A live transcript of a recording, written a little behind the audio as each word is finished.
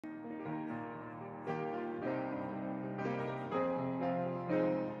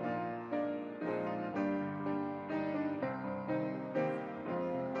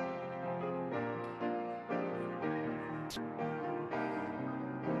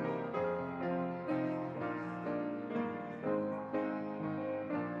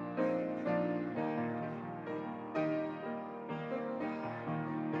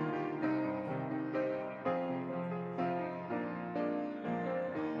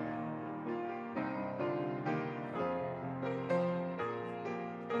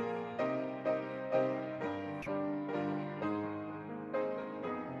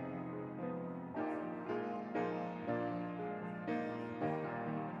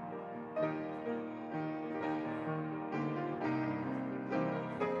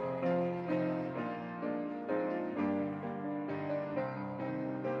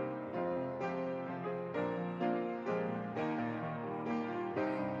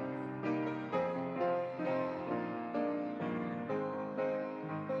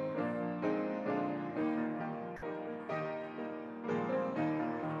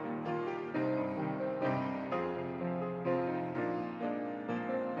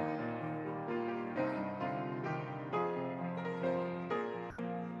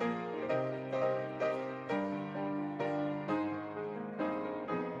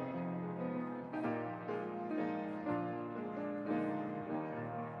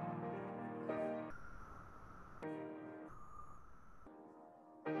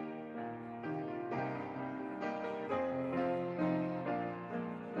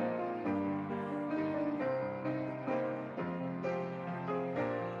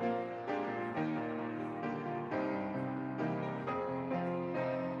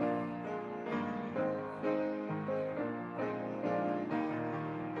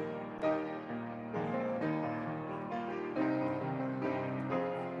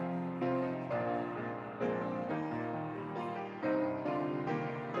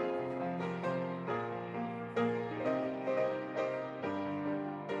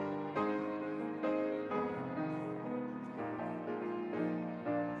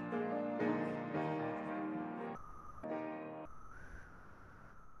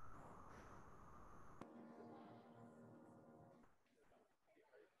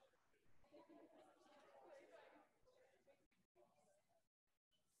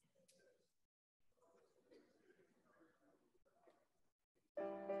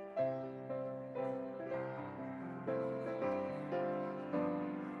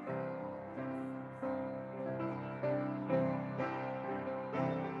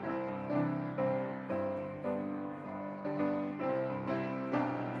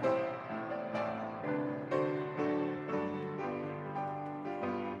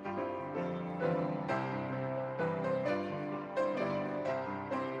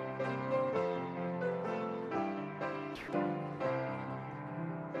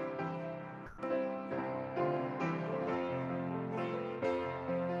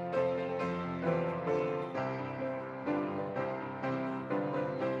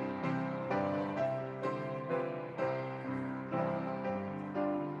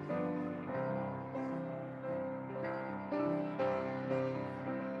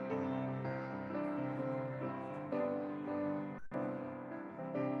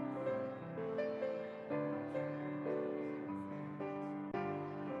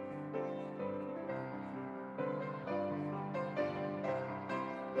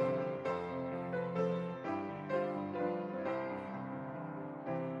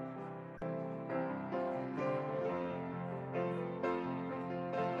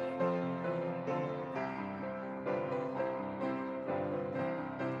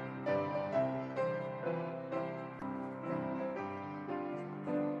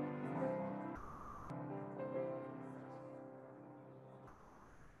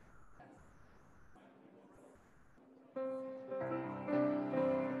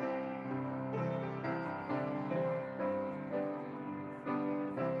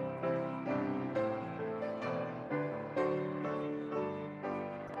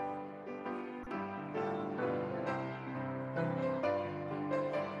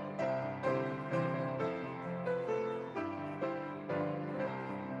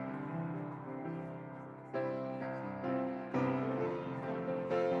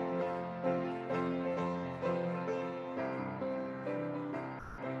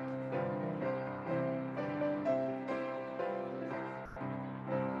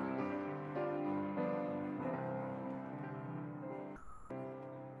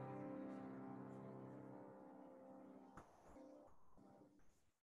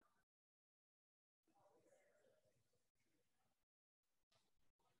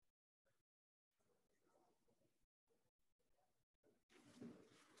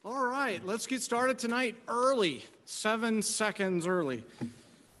All right, let's get started tonight early, 7 seconds early.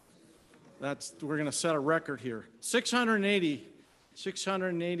 We're going to set a record here. 680.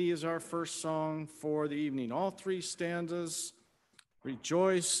 680 is our first song for the evening. All three stanzas.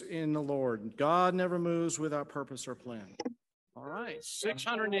 Rejoice in the Lord. God never moves without purpose or plan. All right,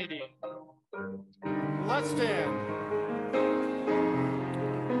 680. Let's stand.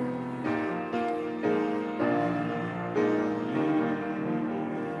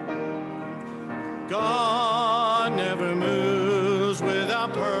 God never moves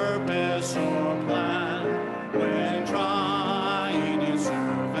without purpose or plan. When trying his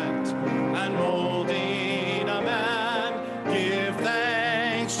servant and molding a man, give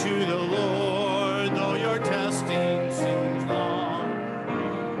thanks to the Lord, though your testing seems long.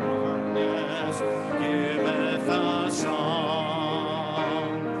 Darkness giveth a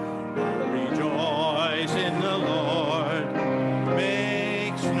song. Rejoice in the Lord,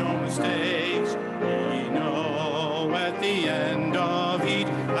 makes no mistakes. At the end of each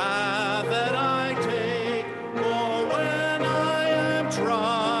path that I take, for when I am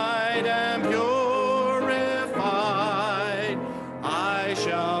tried and purified, I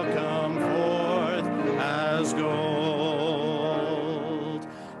shall come forth as gold.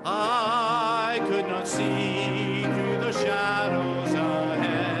 I could not see through the shadows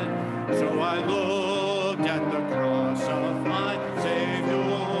ahead, so I looked at the cross of my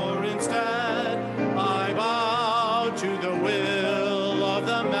Savior instead. I bowed to the will of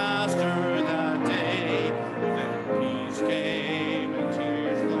the Master that day. Then peace came and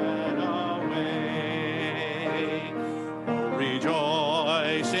tears fled away. Oh,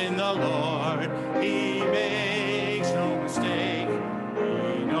 rejoice in the Lord, he makes no mistake.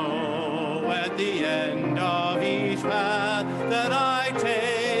 We know at the end of each path that I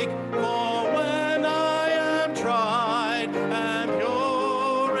take, for when I am tried and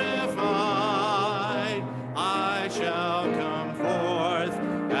purified, I shall come forth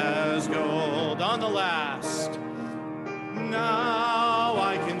as gold. On the last, now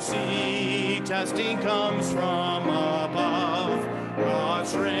I can see testing comes from above. God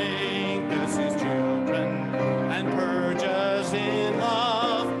strengthens his children and purges in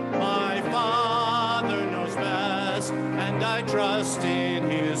love. My Father knows best, and I trust in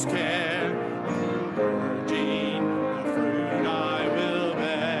his care. Purging the fruit I will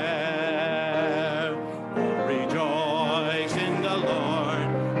bear. Oh, rejoice in the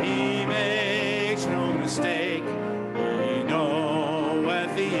Lord, he makes no mistake. We know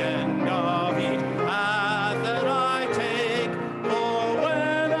at the end of each path that I take, for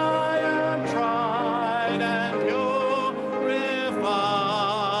when I am tried and purified,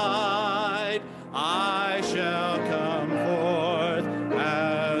 I shall come forth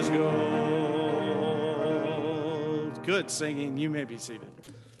as gold. Good singing. You may be seated.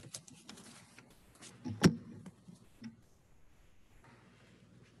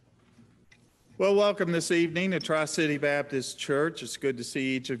 Well, welcome this evening to Tri-City Baptist Church. It's good to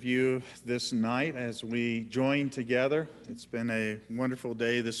see each of you this night as we join together. It's been a wonderful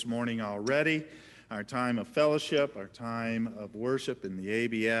day this morning already. Our time of fellowship, our time of worship in the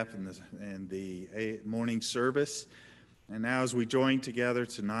ABF and the morning service. And now as we join together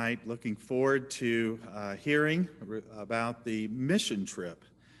tonight, looking forward to hearing about the mission trip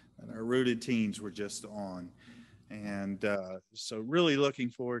that our Rooted Teens were just on. And so really looking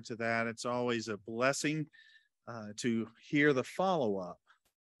forward to that. It's always a blessing to hear the follow-up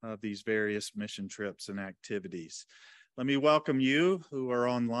of these various mission trips and activities. Let me welcome you who are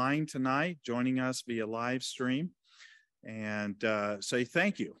online tonight, joining us via live stream, and say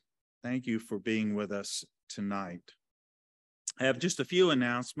thank you. Thank you for being with us tonight. I have just a few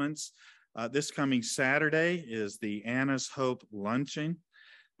announcements. This coming Saturday is the Anna's Hope Luncheon.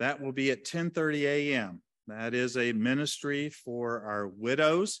 That will be at 10:30 a.m. That is a ministry for our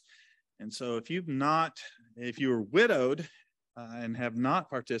widows. And so if you are widowed and have not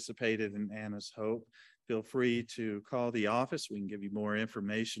participated in Anna's Hope, feel free to call the office. We can give you more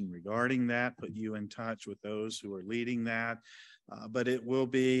information regarding that, put you in touch with those who are leading that. But it will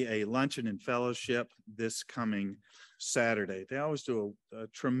be a luncheon and fellowship this coming Saturday. They always do a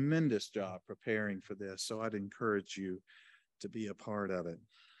tremendous job preparing for this, so I'd encourage you to be a part of it.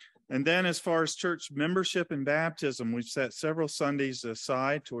 And then as far as church membership and baptism, we've set several Sundays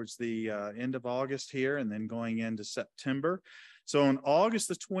aside towards the end of August here and then going into September. So on August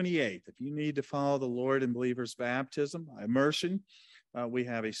the 28th, if you need to follow the Lord in believers' baptism, immersion, we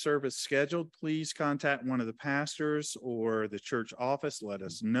have a service scheduled. Please contact one of the pastors or the church office. Let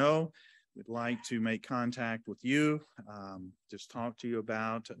us know. we'd like to make contact with you, just talk to you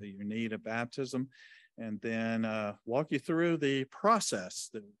about your need of baptism, and then walk you through the process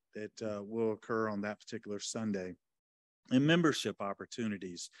that will occur on that particular Sunday. And membership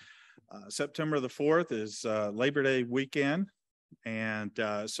opportunities. September the 4th is Labor Day weekend, and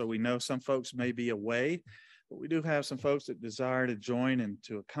so we know some folks may be away, but we do have some folks that desire to join, and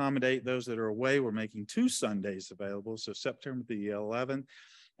to accommodate those that are away, we're making 2 Sundays available. So September the 11th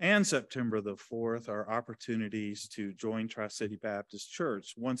and September the 4th are opportunities to join Tri-City Baptist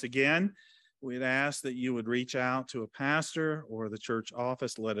Church. Once again, we'd ask that you would reach out to a pastor or the church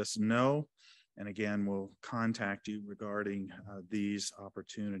office, let us know, and again, we'll contact you regarding these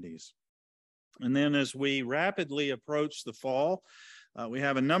opportunities. And then as we rapidly approach the fall, we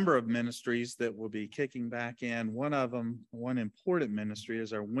have a number of ministries that will be kicking back in. One of them, one important ministry,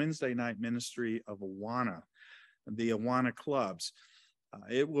 is our Wednesday night ministry of Awana, the Awana clubs.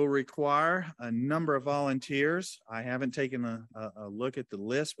 It will require a number of volunteers. I haven't taken a look at the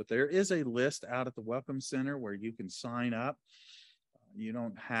list, but there is a list out at the Welcome Center where you can sign up. You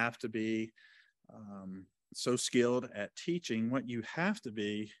don't have to be so skilled at teaching. What you have to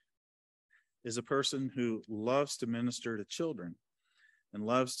be is a person who loves to minister to children and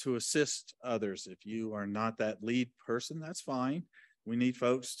loves to assist others. If you are not that lead person, that's fine. We need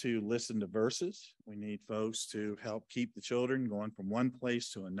folks to listen to verses. We need folks to help keep the children going from one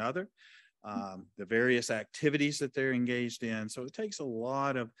place to another, the various activities that they're engaged in. So it takes a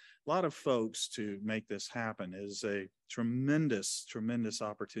lot of folks to make this happen. It is a tremendous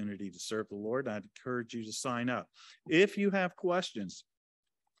opportunity to serve the Lord. I'd encourage you to sign up. If you have questions,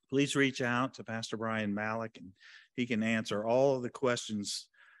 please reach out to Pastor Brian Malik, and he can answer all of the questions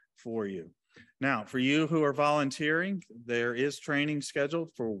for you. Now, for you who are volunteering, there is training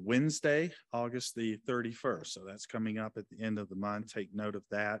scheduled for Wednesday, August the 31st. So that's coming up at the end of the month. Take note of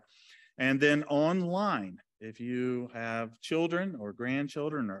that. And then online, if you have children or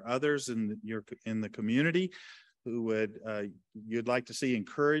grandchildren or others in the community who you'd like to see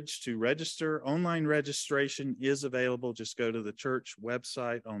encouraged to register, online registration is available. Just go to the church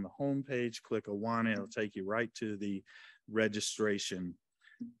website on the homepage, click Awana, it'll take you right to the registration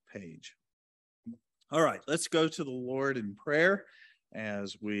page. All right, let's go to the Lord in prayer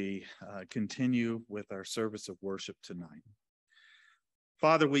as we continue with our service of worship tonight.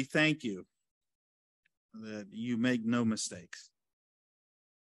 Father, we thank you that you make no mistakes,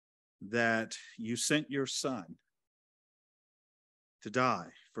 that you sent your Son to die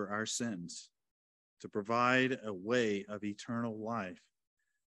for our sins, to provide a way of eternal life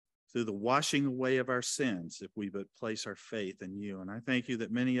through the washing away of our sins if we but place our faith in you. And I thank you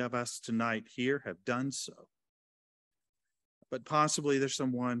that many of us tonight here have done so. But possibly there's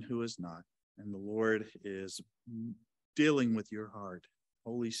someone who is not, and the Lord is dealing with your heart.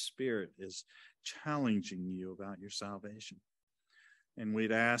 Holy Spirit is challenging you about your salvation. And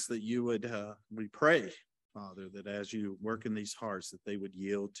we'd ask that you would, we pray, Father, that as you work in these hearts, that they would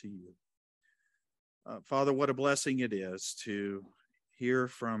yield to you. Father, what a blessing it is to hear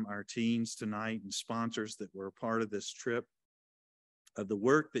from our teens tonight and sponsors that were a part of this trip, of the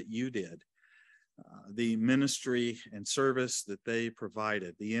work that you did, the ministry and service that they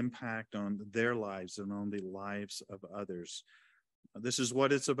provided, the impact on their lives and on the lives of others. This is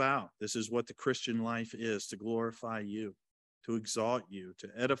what it's about. This is what the Christian life is, to glorify you, to exalt you, to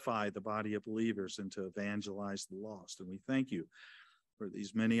edify the body of believers, and to evangelize the lost. And we thank you for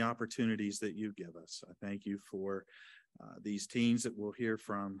these many opportunities that you give us. I thank you for these teens that we'll hear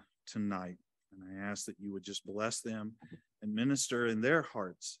from tonight. And I ask that you would just bless them and minister in their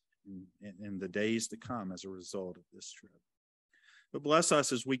hearts in the days to come as a result of this trip. But bless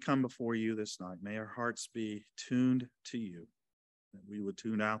us as we come before you this night. May our hearts be tuned to you, that we would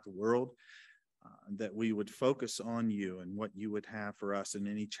tune out the world, that we would focus on you and what you would have for us, and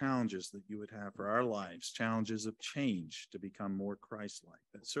any challenges that you would have for our lives, challenges of change to become more Christ-like.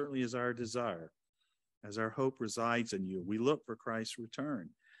 That certainly is our desire. As our hope resides in you, we look for Christ's return.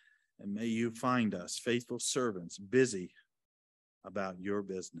 And may you find us faithful servants, busy about your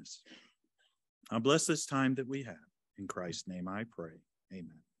business. I bless this time that we have. In Christ's name I pray.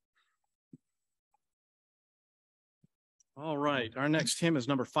 Amen. All right, our next hymn is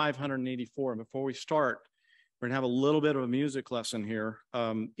number 584. And before we start, we're going to have a little bit of a music lesson here.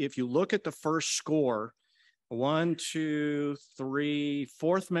 If you look at the first score, 1, 2, 3,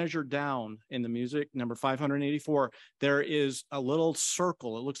 fourth measure down in the music, number 584, there is a little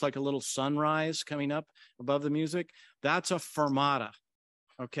circle. It looks like a little sunrise coming up above the music. That's a fermata,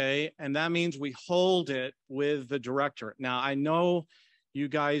 okay? And that means we hold it with the director. Now, I know you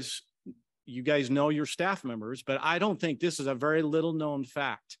guys know your staff members, but I don't think this is a very little known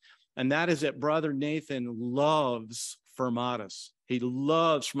fact. and that is that Brother Nathan loves fermatas. He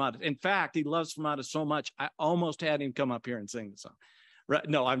loves fermatas. In fact, he loves fermatas so much, I almost had him come up here and sing the song. Right?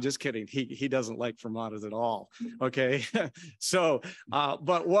 No, I'm just kidding. He doesn't like fermatas at all. Okay. So,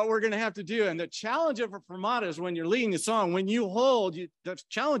 but what we're going to have to do, and the challenge of a fermata is when you're leading the song, when you hold, the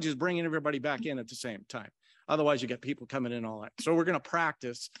challenge is bringing everybody back in at the same time. Otherwise, you get people coming in all night. So we're going to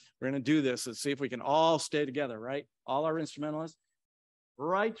practice. We're going to do this and see if we can all stay together, right? All our instrumentalists,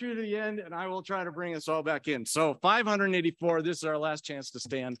 right through to the end, and I will try to bring us all back in. So 584, this is our last chance to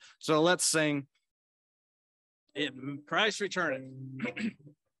stand. So let's sing Christ Returning.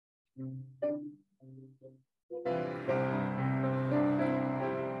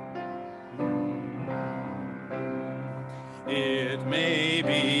 It may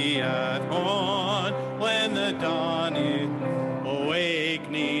be at dawn when the dawn is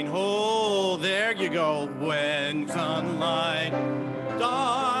awakening. Oh, there you go. When sunlight,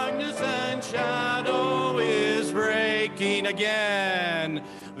 darkness and shadow is breaking again,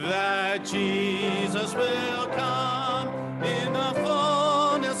 that Jesus will come in the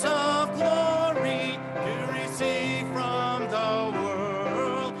fullness of glory to receive from the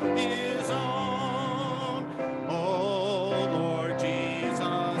world his own. Oh Lord Jesus,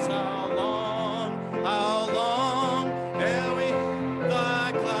 how long ere we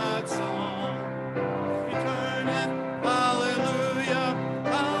thy glad song returneth? Hallelujah,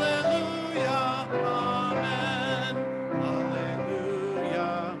 hallelujah, amen,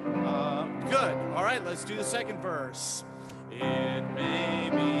 hallelujah. Good. All right, let's do the second verse. It may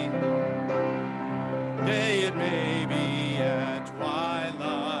be day, it may be at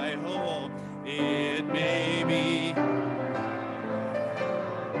twilight, oh, it may be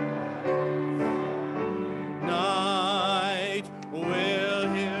night, will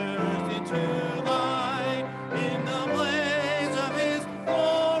hear into light in the blaze of his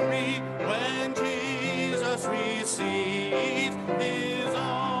glory when Jesus receives his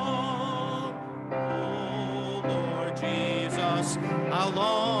own. Oh Lord Jesus, how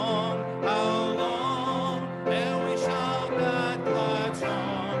long ere we shout that glad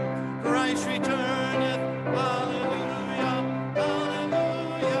song? Christ returneth, hallelujah,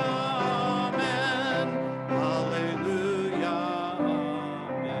 hallelujah, amen, hallelujah,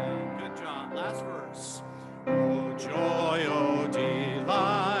 amen. Good job. Last verse. Oh joy, oh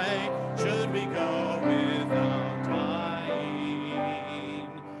delight, should we go without dying?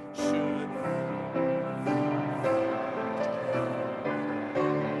 Should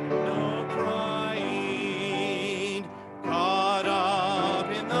no crying, caught up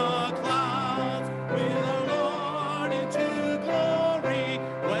in the clouds with our Lord into glory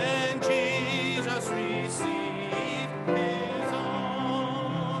when Jesus received his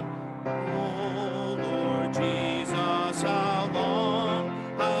own. Oh Lord Jesus, how long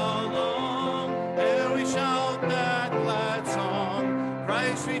ere we shout that glad song?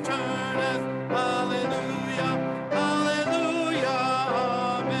 Christ returneth, hallelujah, hallelujah,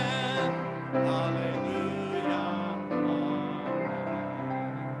 amen, hallelujah, amen.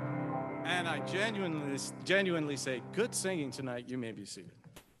 And I genuinely say, good singing tonight. You may be seated.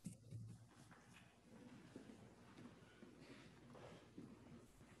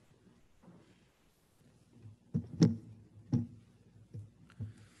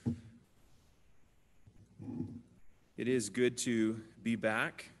 It is good to be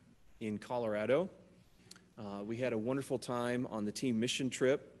back in Colorado. We had a wonderful time on the team mission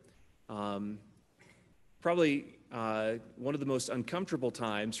trip. Probably one of the most uncomfortable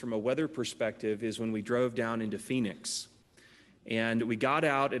times from a weather perspective is when we drove down into Phoenix. And we got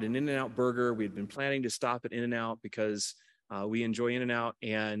out at an In-N-Out Burger. We'd been planning to stop at In-N-Out because we enjoy In-N-Out.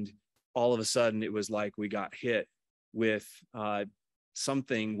 And all of a sudden, it was like we got hit with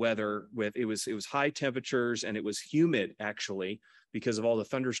something weather with it was high temperatures, and it was humid actually because of all the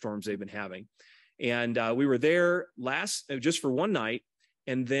thunderstorms they've been having. And we were there just for one night,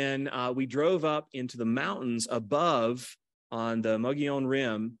 and then we drove up into the mountains above on the Mogollon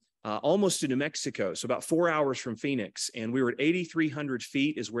Rim, almost to New Mexico, so about 4 hours from Phoenix. And we were at 8,300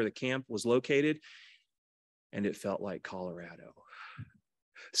 feet is where the camp was located, and it felt like Colorado.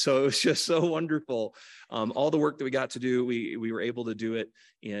 So it was just so wonderful. All the work that we got to do, we were able to do it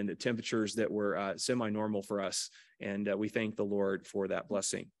in temperatures that were semi-normal for us. And we thank the Lord for that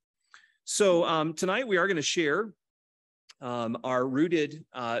blessing. So tonight we are going to share our Rooted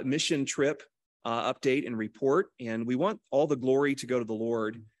mission trip update and report. And we want all the glory to go to the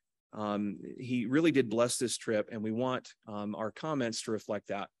Lord. He really did bless this trip, and we want our comments to reflect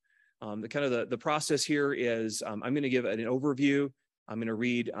that. The process here is I'm going to give an overview. I'm going to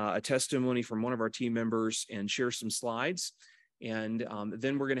read a testimony from one of our team members and share some slides. And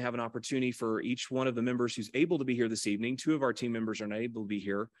then we're going to have an opportunity for each one of the members who's able to be here this evening. 2 of our team members are not able to be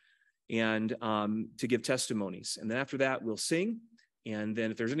here, and to give testimonies. And then after that, we'll sing. And then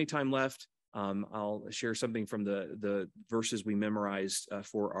if there's any time left, I'll share something from the verses we memorized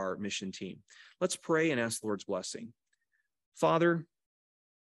for our mission team. Let's pray and ask the Lord's blessing. Father,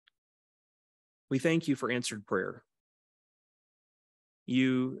 we thank you for answered prayer.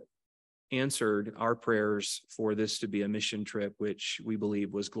 You answered our prayers for this to be a mission trip, which we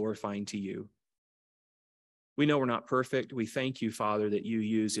believe was glorifying to you. We know we're not perfect. We thank you, Father, that you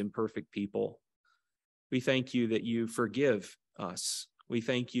use imperfect people. We thank you that you forgive us. We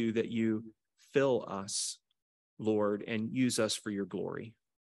thank you that you fill us, Lord, and use us for your glory.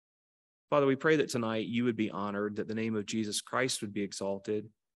 Father, we pray that tonight you would be honored, that the name of Jesus Christ would be exalted,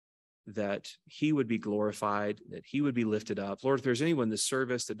 that he would be glorified, that he would be lifted up. Lord, if there's anyone in this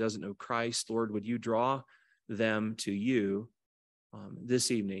service that doesn't know Christ, Lord, would you draw them to you this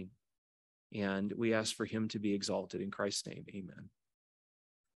evening? And we ask for him to be exalted in Christ's name. Amen.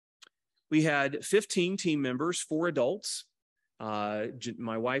 We had 15 team members, 4 adults.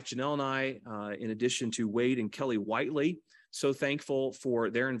 My wife, Janelle, and I, in addition to Wade and Kelly Whiteley, so thankful for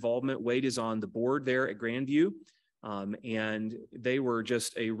their involvement. Wade is on the board there at Grandview. And they were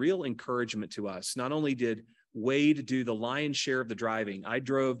just a real encouragement to us. Not only did Wade do the lion's share of the driving, I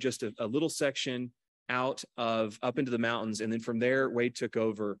drove just a little section up into the mountains. And then from there, Wade took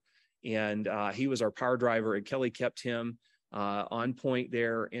over, and he was our power driver, and Kelly kept him on point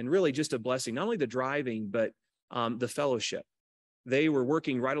there. And really just a blessing, not only the driving, but the fellowship. They were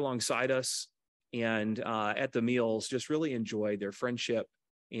working right alongside us, and at the meals, just really enjoyed their friendship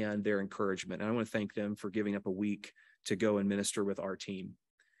and their encouragement. And I want to thank them for giving up a week to go and minister with our team.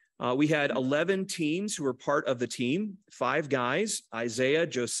 We had 11 teens who were part of the team, 5 guys, Isaiah,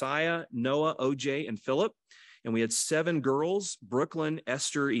 Josiah, Noah, OJ, and Philip. And we had 7 girls, Brooklyn,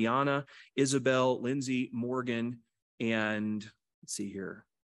 Esther, Iana, Isabel, Lindsay, Morgan, and let's see here.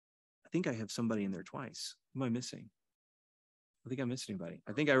 I think I have somebody in there twice. Who am I missing? I think I missed anybody.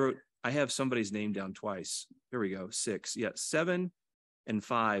 I have somebody's name down twice. There we go, 6. Yeah, 7 and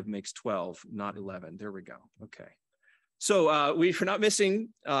 5 makes 12, not 11. There we go. Okay. So we're not missing.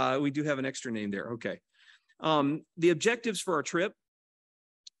 We do have an extra name there. Okay. The objectives for our trip,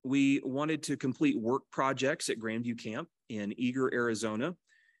 we wanted to complete work projects at Grandview Camp in Eager, Arizona.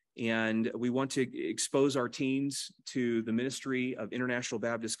 And we want to expose our teens to the ministry of International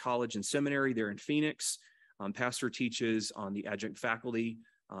Baptist College and Seminary there in Phoenix. Pastor teaches on the adjunct faculty.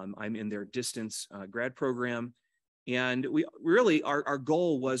 I'm in their distance grad program. And we really, our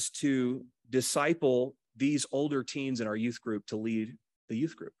goal was to disciple these older teens in our youth group to lead the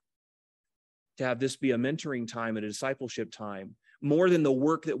youth group, to have this be a mentoring time and a discipleship time, more than the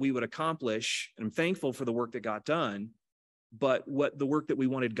work that we would accomplish. And I'm thankful for the work that got done, but the work that we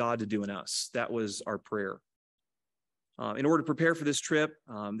wanted God to do in us. That was our prayer. In order to prepare for this trip,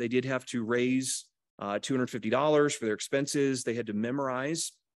 they did have to raise $250 for their expenses. They had to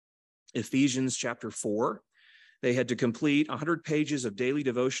memorize Ephesians chapter 4. They had to complete 100 pages of daily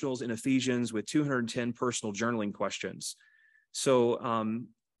devotionals in Ephesians with 210 personal journaling questions. So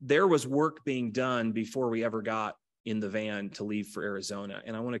there was work being done before we ever got in the van to leave for Arizona.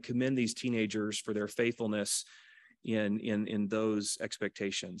 And I want to commend these teenagers for their faithfulness in those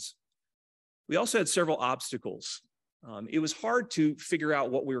expectations. We also had several obstacles. It was hard to figure out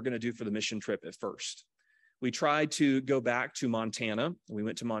what we were going to do for the mission trip at first. We tried to go back to Montana. We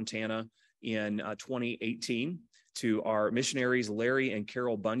went to Montana in 2018 to our missionaries, Larry and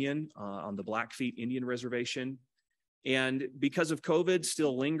Carol Bunyan, on the Blackfeet Indian Reservation. And because of COVID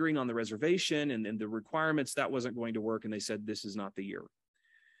still lingering on the reservation and the requirements, that wasn't going to work. And they said, this is not the year.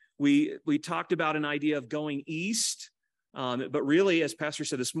 We talked about an idea of going east, but really, as Pastor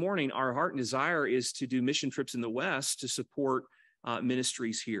said this morning, our heart and desire is to do mission trips in the West to support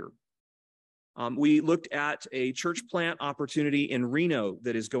ministries here. We looked at a church plant opportunity in Reno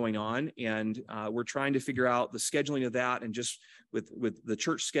that is going on, and we're trying to figure out the scheduling of that, and just with the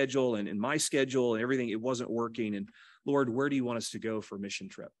church schedule and my schedule and everything, it wasn't working. And Lord, where do you want us to go for a mission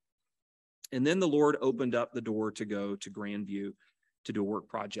trip? And then the Lord opened up the door to go to Grandview to do a work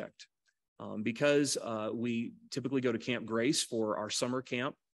project. Because we typically go to Camp Grace for our summer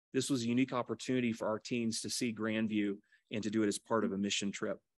camp, this was a unique opportunity for our teens to see Grandview and to do it as part of a mission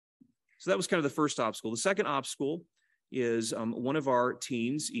trip. So that was kind of the first obstacle. The second obstacle is one of our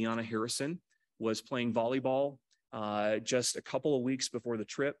teens, Iana Harrison, was playing volleyball just a couple of weeks before the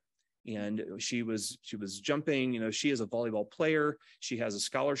trip. And she was jumping. You know, she is a volleyball player. She has a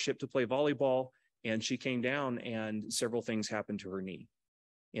scholarship to play volleyball. And she came down and several things happened to her knee.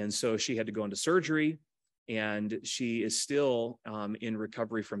 And so she had to go into surgery. And she is still in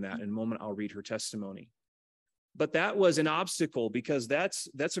recovery from that. In a moment, I'll read her testimony. But that was an obstacle because that's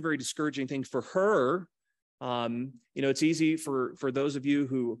a very discouraging thing for her. It's easy for those of you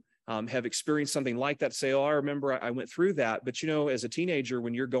who have experienced something like that to say, oh, I remember I went through that. But, as a teenager,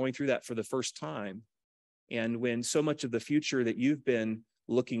 when you're going through that for the first time, and when so much of the future that you've been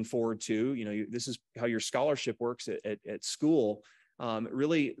looking forward to, this is how your scholarship works at school.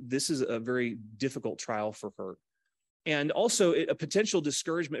 Really, this is a very difficult trial for her. And also a potential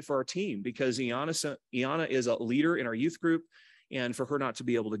discouragement for our team because Iana is a leader in our youth group. And for her not to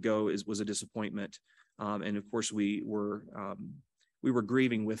be able to go was a disappointment. And of course, we were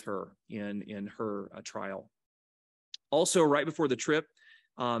grieving with her in her trial. Also, right before the trip,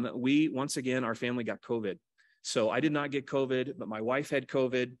 once again, our family got COVID. So I did not get COVID, but my wife had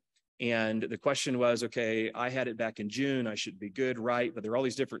COVID. And the question was, okay, I had it back in June. I should be good, right? But there are all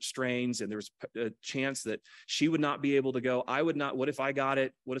these different strains, and there was a chance that she would not be able to go. I would not. What if I got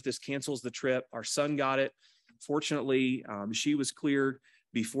it? What if this cancels the trip? Our son got it. Fortunately, she was cleared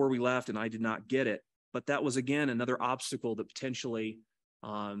before we left, and I did not get it. But that was, again, another obstacle that potentially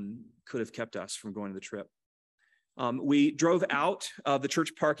could have kept us from going to the trip. We drove out of the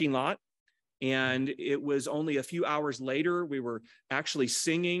church parking lot. And it was only a few hours later, we were actually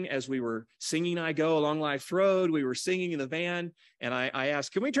singing as we were singing I Go Along Life's Road. We were singing in the van, and I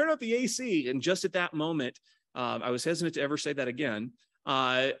asked, can we turn up the AC? And just at that moment, I was hesitant to ever say that again.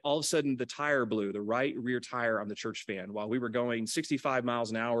 All of a sudden, the tire blew, the right rear tire on the church van, while we were going 65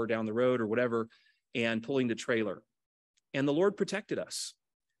 miles an hour down the road or whatever, and pulling the trailer. And the Lord protected us.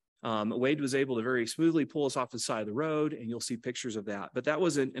 Wade was able to very smoothly pull us off the side of the road, and you'll see pictures of that. But that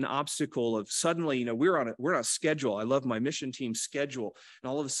was an obstacle of suddenly, we're on a schedule. I love my mission team schedule.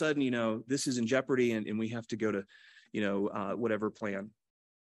 And all of a sudden, this is in jeopardy and we have to go to, whatever plan.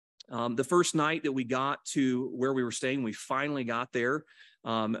 The first night that we got to where we were staying, we finally got there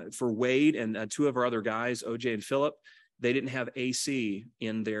for Wade and two of our other guys, OJ and Philip. They didn't have AC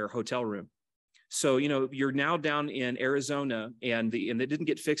in their hotel room. So, you're now down in Arizona and it didn't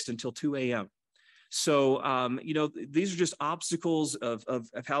get fixed until 2 a.m. So, these are just obstacles of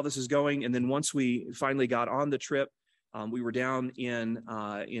how this is going. And then once we finally got on the trip, we were down in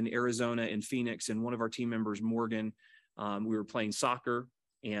Arizona in Phoenix, and one of our team members, Morgan, we were playing soccer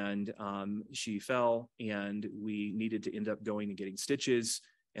and she fell, and we needed to end up going and getting stitches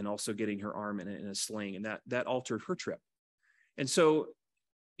and also getting her arm in a sling, and that altered her trip. And so,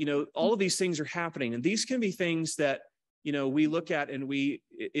 all of these things are happening, and these can be things that, we look at and we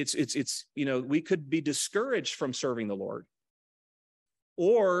could be discouraged from serving the Lord,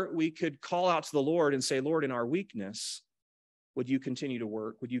 or we could call out to the Lord and say, Lord, in our weakness, would you continue to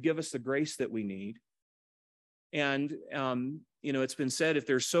work? Would you give us the grace that we need? And, it's been said, if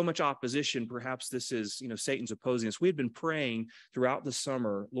there's so much opposition, perhaps this is, Satan's opposing us. We had been praying throughout the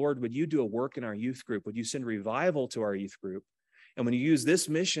summer, Lord, would you do a work in our youth group? Would you send revival to our youth group? And when you use this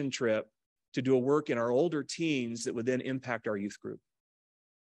mission trip to do a work in our older teens that would then impact our youth group.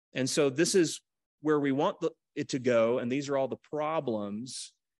 And so this is where we want it to go. And these are all the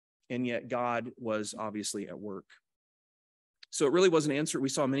problems. And yet God was obviously at work. So it really was an answer. We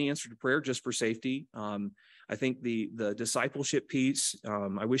saw many answers to prayer just for safety. I think the discipleship piece,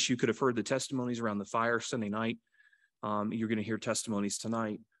 I wish you could have heard the testimonies around the fire Sunday night. You're going to hear testimonies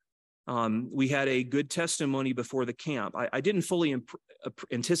tonight. We had a good testimony before the camp. I didn't fully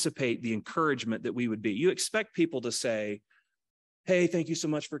anticipate the encouragement that we would be. You expect people to say, hey, thank you so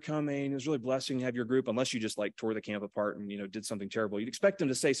much for coming. It was really a blessing to have your group, unless you just tore the camp apart and, did something terrible. You'd expect them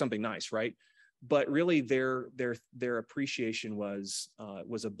to say something nice, right? But really their appreciation was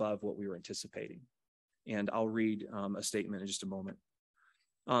above what we were anticipating. And I'll read a statement in just a moment.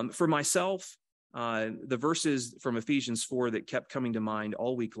 For myself, the verses from Ephesians 4 that kept coming to mind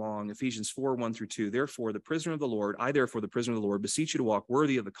all week long, Ephesians 4, 1-2, therefore, the prisoner of the Lord, I therefore, the prisoner of the Lord, beseech you to walk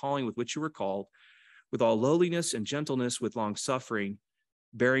worthy of the calling with which you were called, with all lowliness and gentleness, with long suffering,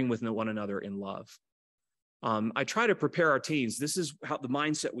 bearing with one another in love. I try to prepare our teens. This is how the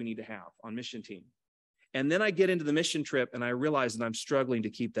mindset we need to have on mission team. And then I get into the mission trip and I realize that I'm struggling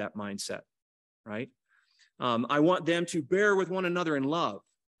to keep that mindset, right? I want them to bear with one another in love.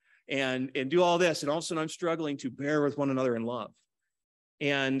 And do all this. And all of a sudden I'm struggling to bear with one another in love.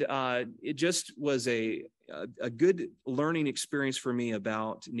 And it just was a good learning experience for me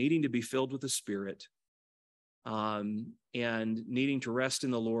about needing to be filled with the Spirit, and needing to rest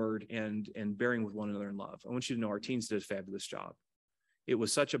in the Lord and bearing with one another in love. I want you to know our teens did a fabulous job. It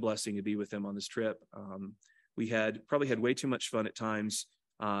was such a blessing to be with them on this trip. We probably had way too much fun at times,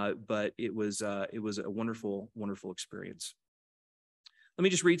 but it was a wonderful, wonderful experience. Let me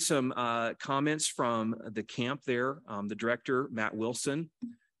just read some comments from the camp there. The director, Matt Wilson,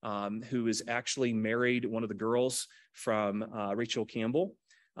 who is actually married one of the girls from Rachel Campbell,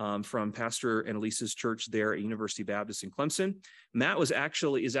 from Pastor Annalise's church there at University Baptist in Clemson. Matt is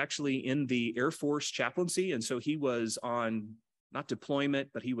actually in the Air Force chaplaincy, and so he was on not deployment,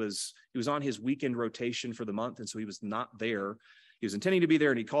 but he was on his weekend rotation for the month, and so he was not there. He was intending to be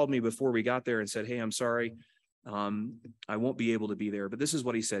there, and he called me before we got there and said, "Hey, I'm sorry, I won't be able to be there." But this is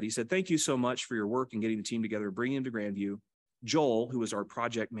what he said. He said, "Thank you so much for your work in getting the team together, bringing him to Grandview." Joel, who was our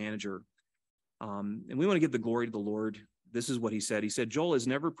project manager, and we want to give the glory to the Lord. This is what he said. He said, "Joel has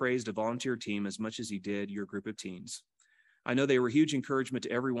never praised a volunteer team as much as he did your group of teens. I know they were a huge encouragement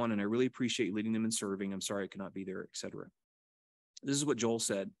to everyone, and I really appreciate leading them and serving. I'm sorry I could not be there," etc. This is what Joel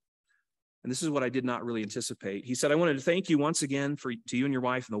said. And this is what I did not really anticipate. He said, "I wanted to thank you once again to you and your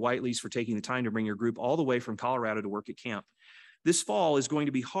wife and the Whiteleys for taking the time to bring your group all the way from Colorado to work at camp. This fall is going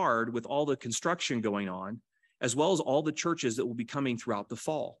to be hard with all the construction going on, as well as all the churches that will be coming throughout the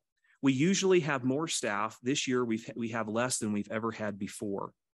fall. We usually have more staff. This year, we have less than we've ever had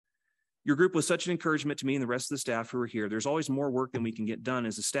before. Your group was such an encouragement to me and the rest of the staff who are here. There's always more work than we can get done.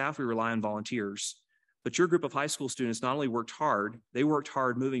 As a staff, we rely on volunteers. But your group of high school students not only worked hard, they worked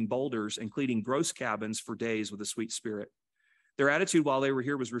hard moving boulders and cleaning gross cabins for days with a sweet spirit. Their attitude while they were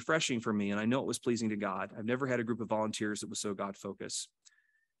here was refreshing for me, and I know it was pleasing to God. I've never had a group of volunteers that was so God-focused.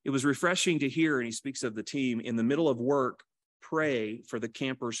 It was refreshing to hear," and he speaks of the team, "in the middle of work, pray for the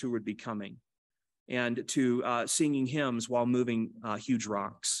campers who would be coming, and to singing hymns while moving huge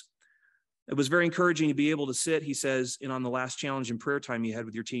rocks. It was very encouraging to be able to sit," he says, "in on the last challenge and prayer time you had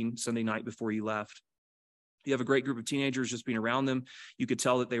with your team Sunday night before you left. You have a great group of teenagers. Just being around them, you could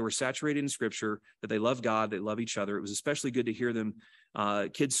tell that they were saturated in Scripture, that they love God, they love each other. It was especially good to hear them,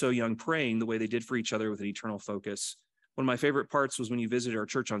 kids so young, praying the way they did for each other with an eternal focus. One of my favorite parts was when you visited our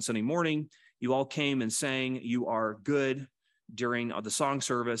church on Sunday morning. You all came and sang 'You Are Good' during the song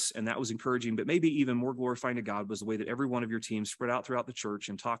service, and that was encouraging. But maybe even more glorifying to God was the way that every one of your teams spread out throughout the church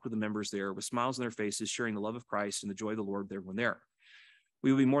and talked with the members there with smiles on their faces, sharing the love of Christ and the joy of the Lord with everyone there.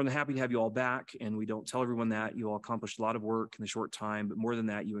 We will be more than happy to have you all back, and we don't tell everyone that. You all accomplished a lot of work in a short time, but more than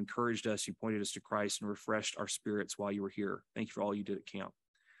that, you encouraged us, you pointed us to Christ, and refreshed our spirits while you were here. Thank you for all you did at camp."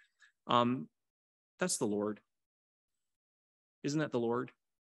 That's the Lord. Isn't that the Lord?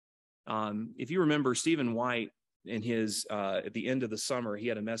 If you remember, Stephen White, in his at the end of the summer, he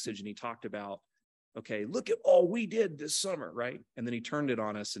had a message, and he talked about, okay, look at all we did this summer, right? And then he turned it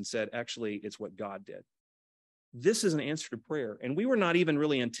on us and said, actually, it's what God did. This is an answer to prayer. And we were not even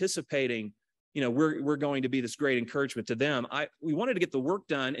really anticipating, we're going to be this great encouragement to them. We wanted to get the work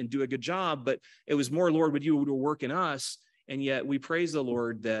done and do a good job, but it was more, Lord, would you work in us? And yet we praise the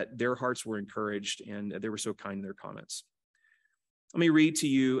Lord that their hearts were encouraged and they were so kind in their comments. Let me read to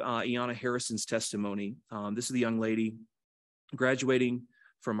you Iana Harrison's testimony. This is the young lady graduating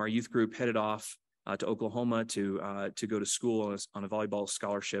from our youth group, headed off to Oklahoma to go to school on a volleyball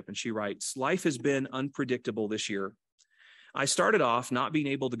scholarship. And she writes, "Life has been unpredictable this year. I started off not being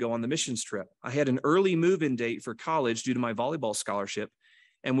able to go on the missions trip. I had an early move-in date for college due to my volleyball scholarship,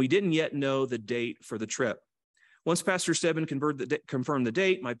 and we didn't yet know the date for the trip. Once Pastor Stebbin confirmed the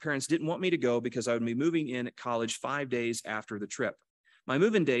date, my parents didn't want me to go because I would be moving in at college 5 days after the trip. My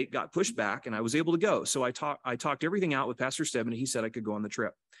move-in date got pushed back, and I was able to go. So I talked everything out with Pastor Stebbin, and he said I could go on the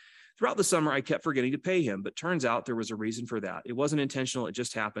trip. Throughout the summer, I kept forgetting to pay him, but turns out there was a reason for that. It wasn't intentional. It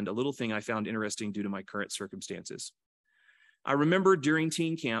just happened, a little thing I found interesting due to my current circumstances. I remember during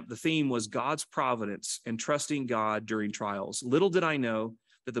teen camp, the theme was God's providence and trusting God during trials. Little did I know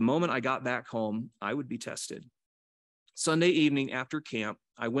that the moment I got back home, I would be tested. Sunday evening after camp,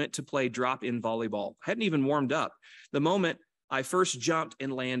 I went to play drop-in volleyball. I hadn't even warmed up. The moment I first jumped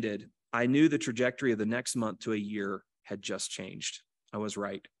and landed, I knew the trajectory of the next month to a year had just changed. I was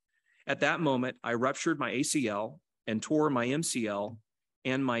right. At that moment, I ruptured my ACL and tore my MCL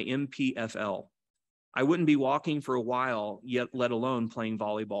and my MPFL. I wouldn't be walking for a while, yet let alone playing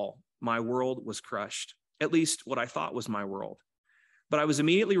volleyball. My world was crushed, at least what I thought was my world. But I was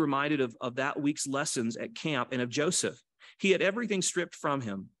immediately reminded of that week's lessons at camp and of Joseph. He had everything stripped from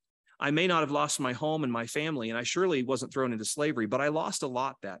him. I may not have lost my home and my family, and I surely wasn't thrown into slavery, but I lost a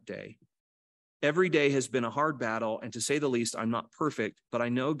lot that day. Every day has been a hard battle, and to say the least, I'm not perfect, but I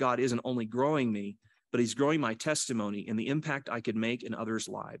know God isn't only growing me, but he's growing my testimony and the impact I could make in others'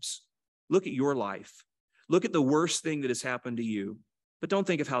 lives. Look at your life. Look at the worst thing that has happened to you, but don't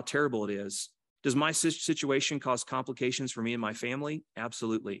think of how terrible it is. Does my situation cause complications for me and my family?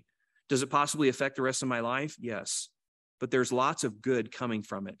 Absolutely. Does it possibly affect the rest of my life? Yes, but there's lots of good coming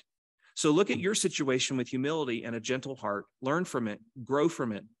from it. So look at your situation with humility and a gentle heart, learn from it, grow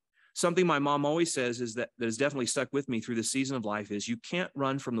from it. Something my mom always says is that has definitely stuck with me through the season of life is you can't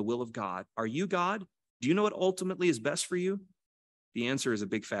run from the will of God. Are you God? Do you know what ultimately is best for you? The answer is a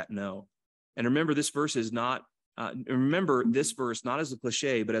big fat no. And remember, this verse not as a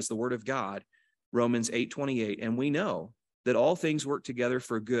cliche, but as the word of God, Romans 8:28. And we know that all things work together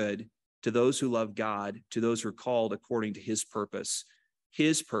for good to those who love God, to those who are called according to his purpose,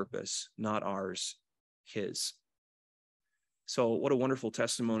 not ours, his. So what a wonderful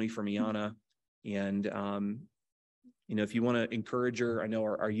testimony from Iana. And, if you want to encourage her, I know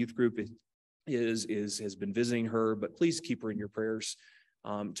our youth group has been visiting her, but please keep her in your prayers.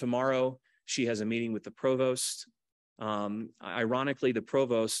 Tomorrow, she has a meeting with the provost. Ironically, the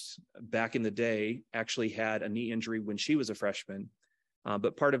provost back in the day actually had a knee injury when she was a freshman.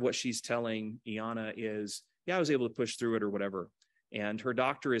 But part of what she's telling Iana is, I was able to push through it or whatever. And her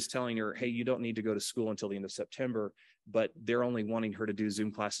doctor is telling her, hey, you don't need to go to school until the end of September, but they're only wanting her to do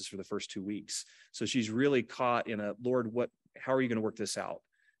Zoom classes for the first 2 weeks. So she's really caught in Lord, how are you going to work this out?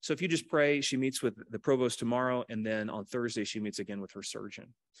 So if you just pray, she meets with the provost tomorrow, and then on Thursday, she meets again with her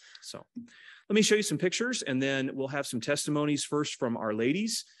surgeon. So let me show you some pictures, and then we'll have some testimonies first from our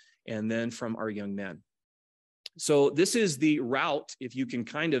ladies and then from our young men. So this is the route, if you can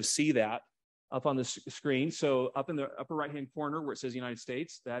kind of see that up on the screen. So up in the upper right-hand corner where it says United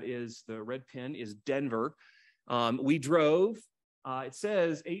States, that is the red pin is Denver. We drove, it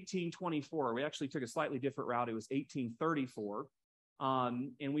says 1824. We actually took a slightly different route. It was 1834.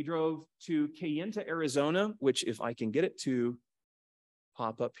 And we drove to Kayenta, Arizona, which if I can get it to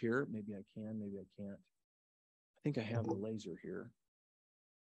pop up here, maybe I can, maybe I can't. I think I have the laser here.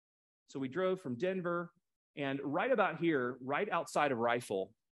 So we drove from Denver, and right about here, right outside of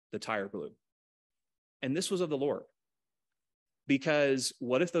Rifle, the tire blew. And this was of the Lord. Because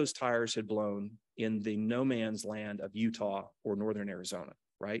what if those tires had blown in the no man's land of Utah or northern Arizona,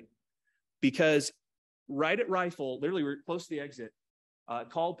 right? Because right at Rifle, literally we're close to the exit,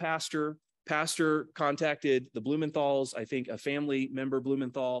 called pastor contacted the Blumenthals, I think a family member,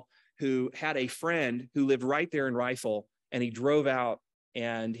 Blumenthal, who had a friend who lived right there in Rifle, and he drove out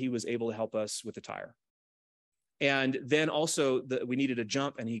and he was able to help us with the tire. And then also we needed a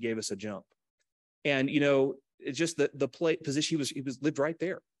jump, and he gave us a jump. And, it's just the position he lived right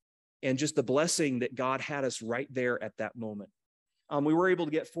there. And just the blessing that God had us right there at that moment. We were able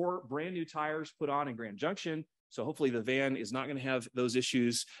to get 4 brand new tires put on in Grand Junction. So hopefully the van is not going to have those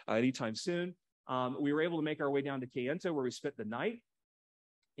issues anytime soon. We were able to make our way down to Kayenta, where we spent the night.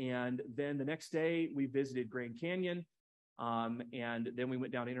 And then the next day we visited Grand Canyon. And then we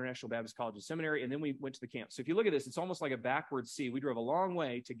went down to International Baptist College and Seminary, and then we went to the camp. So if you look at this, it's almost like a backwards C. We drove a long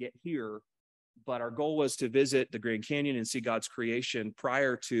way to get here, but our goal was to visit the Grand Canyon and see God's creation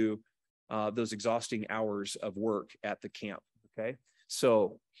prior to those exhausting hours of work at the camp. Okay,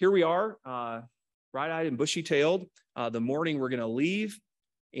 so here we are, bright-eyed and bushy-tailed. The morning we're going to leave,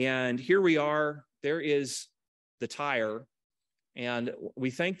 and here we are. There is the tire, and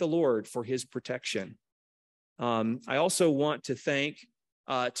we thank the Lord for his protection. I also want to thank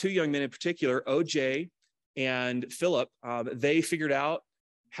 2 young men in particular, OJ and Philip. They figured out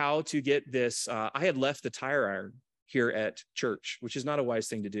how to get this. I had left the tire iron here at church, which is not a wise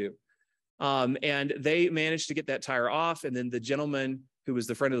thing to do. And they managed to get that tire off. And then the gentleman who was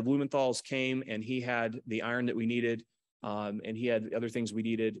the friend of the Blumenthals came, and he had the iron that we needed. And he had other things we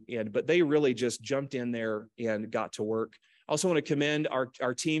needed. But they really just jumped in there and got to work. I also want to commend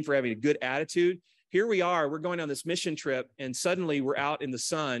our team for having a good attitude. Here we are, we're going on this mission trip, and suddenly we're out in the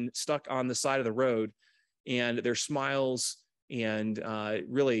sun, stuck on the side of the road, and their smiles, and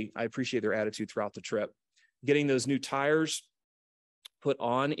really, I appreciate their attitude throughout the trip. Getting those new tires put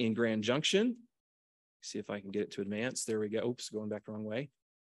on in Grand Junction. See if I can get it to advance. There we go. Oops, going back the wrong way.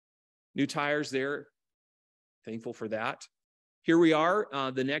 New tires there. Thankful for that. Here we are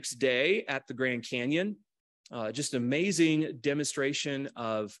the next day at the Grand Canyon. Just an amazing demonstration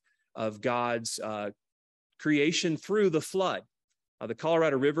of God's creation through the flood. The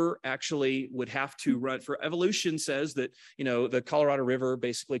Colorado River actually would have to run, for evolution says that, the Colorado River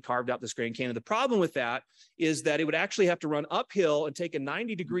basically carved out this Grand Canyon. The problem with that is that it would actually have to run uphill and take a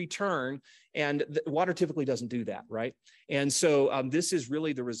 90-degree turn, and the water typically doesn't do that, right? And so this is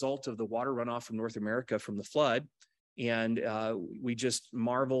really the result of the water runoff from North America from the flood. And we just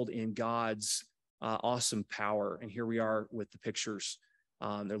marveled in God's awesome power. And here we are with the pictures.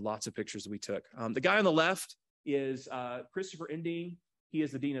 There are lots of pictures that we took. The guy on the left is Christopher Ending. He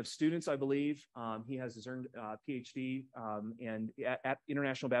is the Dean of Students, I believe. He has his earned PhD and at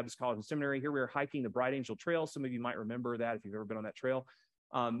International Baptist College and Seminary. Here we are hiking the Bright Angel Trail. Some of you might remember that if you've ever been on that trail.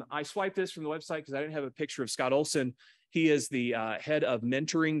 I swiped this from the website because I didn't have a picture of Scott Olson. He is the head of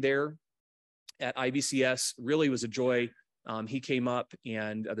mentoring there at IBCS. Really was a joy. He came up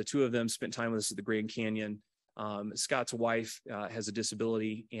and the two of them spent time with us at the Grand Canyon. Scott's wife has a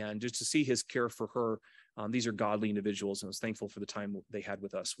disability, and just to see his care for her, these are godly individuals, and I was thankful for the time they had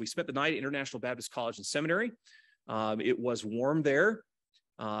with us. We spent the night at International Baptist College and Seminary. It was warm there.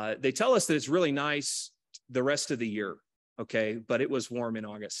 They tell us that it's really nice the rest of the year, okay, but it was warm in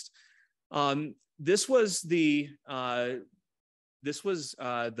August. This was the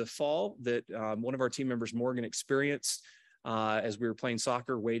fall that one of our team members, Morgan, experienced as we were playing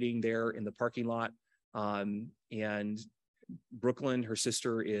soccer, waiting there in the parking lot. And Brooklyn, her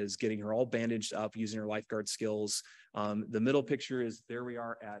sister, is getting her all bandaged up using her lifeguard skills. The middle picture is there we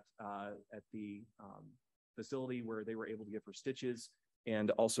are at the facility where they were able to give her stitches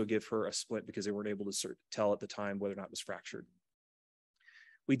and also give her a splint because they weren't able to tell at the time whether or not it was fractured.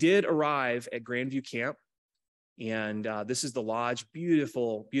 We did arrive at Grandview Camp, and this is the lodge.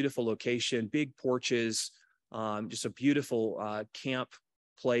 Beautiful, beautiful location, big porches, just a beautiful camp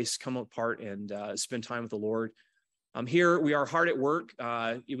place. Come apart and spend time with the Lord. Here we are hard at work.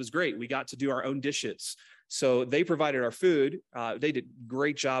 It was great. We got to do our own dishes. So they provided our food. They did a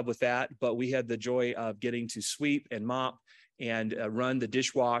great job with that, but we had the joy of getting to sweep and mop and run the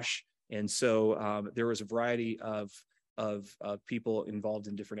dishwash. And so there was a variety of people involved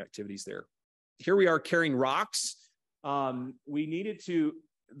in different activities there. Here we are carrying rocks. They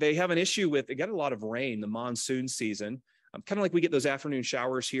have an issue with, they got a lot of rain, the monsoon season. Kind of like we get those afternoon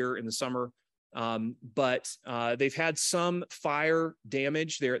showers here in the summer. But they've had some fire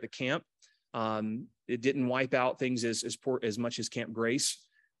damage there at the camp. It didn't wipe out things as much as Camp Grace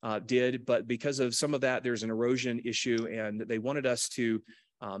did, but because of some of that, there's an erosion issue, and they wanted us to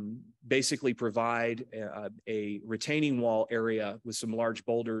basically provide a retaining wall area with some large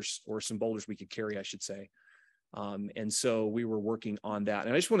boulders, or some boulders we could carry, I should say. And so we were working on that.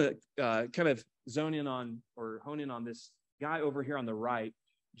 And I just want to kind of hone in on this guy over here on the right,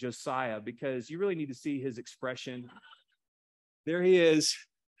 Josiah, because you really need to see his expression. There he is.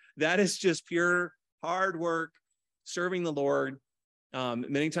 That is just pure hard work, serving the Lord.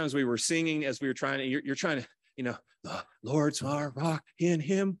 Many times we were singing as we were trying to, you're trying to, the Lord's our rock, in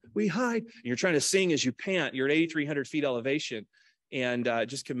him we hide. And you're trying to sing as you pant. You're at 8,300 feet elevation, and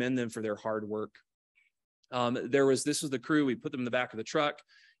just commend them for their hard work. This was the crew. We put them in the back of the truck,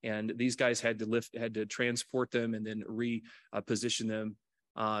 and these guys had to transport them and then reposition them.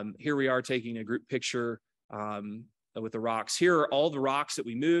 Here we are taking a group picture with the rocks. Here are all the rocks that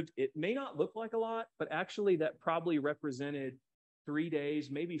we moved. It may not look like a lot, but actually that probably represented 3 days,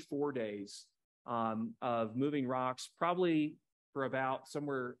 maybe 4 days of moving rocks, probably for about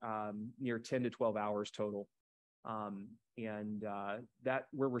somewhere near 10 to 12 hours total. That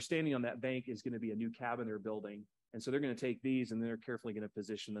where we're standing on that bank is going to be a new cabin they're building. And so they're going to take these and they're carefully going to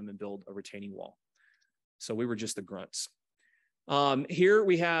position them and build a retaining wall. So we were just the grunts. Here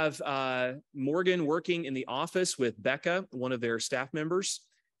we have Morgan working in the office with Becca, one of their staff members,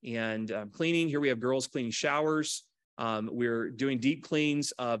 and cleaning. Here we have girls cleaning showers. We're doing deep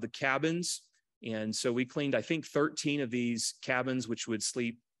cleans of the cabins. And so we cleaned, I think, 13 of these cabins, which would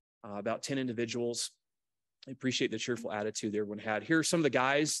sleep about 10 individuals. I appreciate the cheerful attitude everyone had. Here are some of the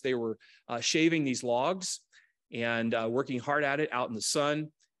guys. They were shaving these logs and working hard at it out in the sun.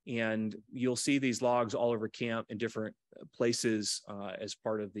 And you'll see these logs all over camp in different places as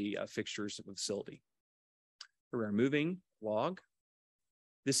part of the fixtures of the facility. We're a moving log.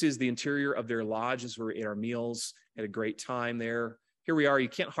 This is the interior of their lodge as we're at our meals. Had a great time there. Here we are. You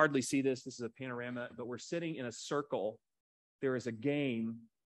can't hardly see this. This is a panorama, but we're sitting in a circle. There is a game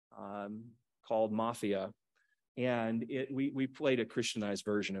called Mafia, and we played a Christianized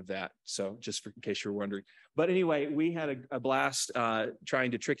version of that. So just in case you're wondering. But anyway, we had a blast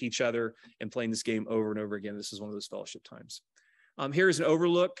trying to trick each other and playing this game over and over again. This is one of those fellowship times. Here's an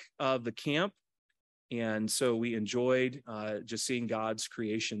overlook of the camp. And so we enjoyed just seeing God's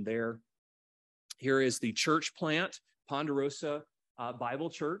creation there. Here is the church plant, Ponderosa Bible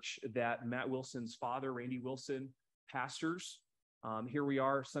Church, that Matt Wilson's father, Randy Wilson, pastors. Here we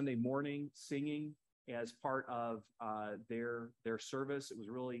are Sunday morning singing as part of their service. It was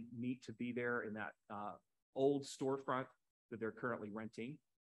really neat to be there in that old storefront that they're currently renting.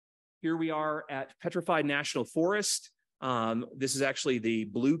 Here we are at Petrified National Forest. This is actually the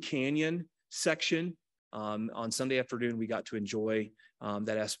Blue Canyon section. On Sunday afternoon, we got to enjoy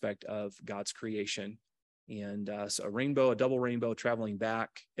that aspect of God's creation. And so a double rainbow traveling back.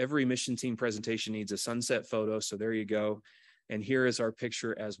 Every mission team presentation needs a sunset photo, so there you go. And here is our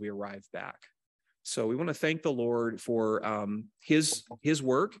picture as we arrive back. So we want to thank the Lord for his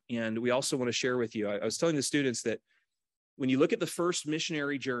work. And we also want to share with you, I was telling the students that when you look at the first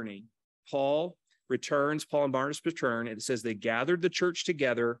missionary journey, Paul and Barnabas return, and it says they gathered the church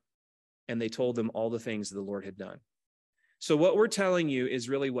together and they told them all the things that the Lord had done. So what we're telling you is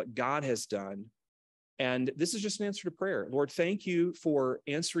really what God has done. And this is just an answer to prayer. Lord, thank you for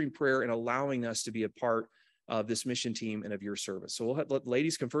answering prayer and allowing us to be a part of this mission team and of your service. So we'll let the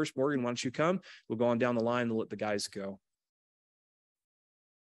ladies come first. Morgan, why don't you come? We'll go on down the line and let the guys go.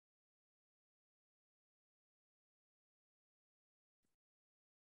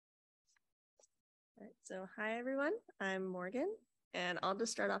 All right, so hi everyone, I'm Morgan, and I'll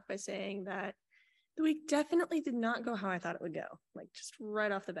just start off by saying that the week definitely did not go how I thought it would go, like just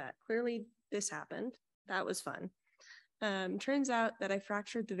right off the bat. Clearly this happened. That was fun. Turns out that I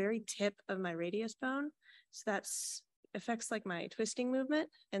fractured the very tip of my radius bone, so that's affects like my twisting movement,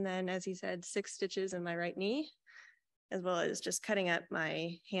 and then as he said, 6 stitches in my right knee, as well as just cutting up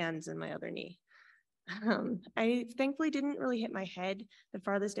my hands and my other knee. I thankfully didn't really hit my head. The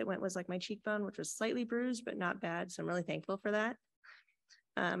farthest it went was like my cheekbone, which was slightly bruised, but not bad. So I'm really thankful for that.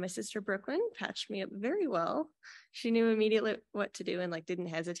 My sister Brooklyn patched me up very well. She knew immediately what to do and like didn't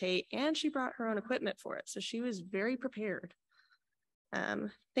hesitate. And she brought her own equipment for it. So she was very prepared.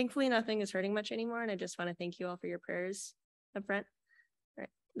 Thankfully, nothing is hurting much anymore. And I just want to thank you all for your prayers up front. All right.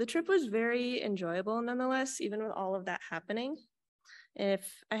 The trip was very enjoyable nonetheless, even with all of that happening.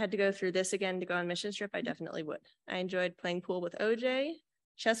 If I had to go through this again to go on mission trip, I definitely would. I enjoyed playing pool with OJ,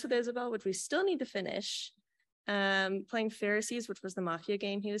 chess with Isabel, which we still need to finish, playing Pharisees, which was the mafia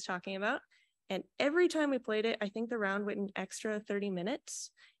game he was talking about. And every time we played it, I think the round went an extra 30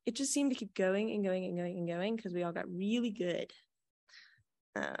 minutes. It just seemed to keep going and going and going and going because we all got really good.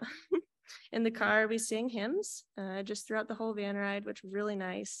 In the car, we sang hymns just throughout the whole van ride, which was really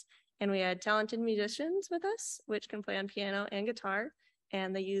nice. And we had talented musicians with us, which can play on piano and guitar.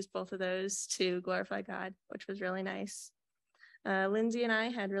 And they used both of those to glorify God, which was really nice. Lindsay and I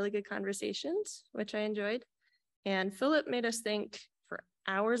had really good conversations, which I enjoyed. And Philip made us think for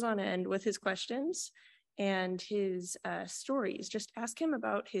hours on end with his questions and his stories. Just ask him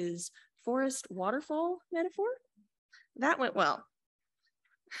about his forest waterfall metaphor. That went well.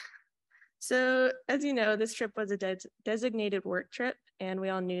 So as you know, this trip was a designated work trip, and we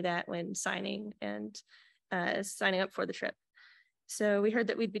all knew that when signing up for the trip. So we heard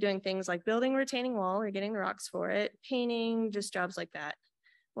that we'd be doing things like building a retaining wall or getting the rocks for it, painting, just jobs like that.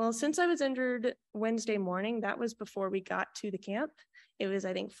 Well, since I was injured Wednesday morning, that was before we got to the camp. It was,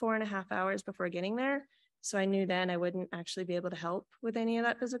 I think, 4.5 hours before getting there. So I knew then I wouldn't actually be able to help with any of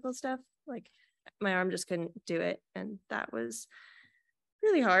that physical stuff. Like my arm just couldn't do it. And that was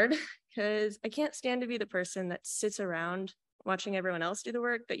really hard because I can't stand to be the person that sits around watching everyone else do the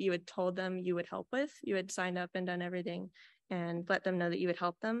work that you had told them you would help with. You had signed up and done everything and let them know that you would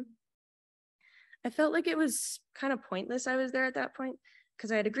help them. I felt like it was kind of pointless I was there at that point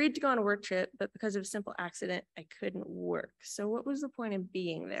because I had agreed to go on a work trip, but because of a simple accident, I couldn't work. So what was the point of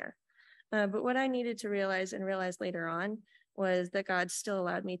being there? But what I needed to realize and realize later on was that God still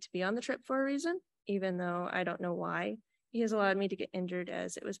allowed me to be on the trip for a reason, even though I don't know why. He has allowed me to get injured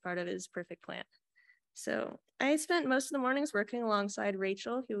as it was part of his perfect plan. So I spent most of the mornings working alongside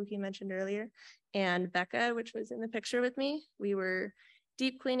Rachel, who he mentioned earlier, and Becca, which was in the picture with me. We were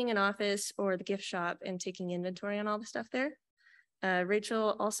deep cleaning an office or the gift shop and taking inventory on all the stuff there.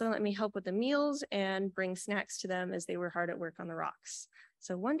 Rachel also let me help with the meals and bring snacks to them as they were hard at work on the rocks.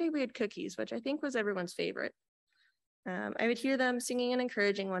 So one day we had cookies, which I think was everyone's favorite. I would hear them singing and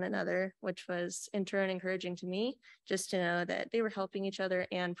encouraging one another, which was in turn encouraging to me, just to know that they were helping each other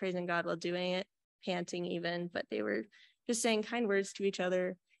and praising God while doing it, panting even, but they were just saying kind words to each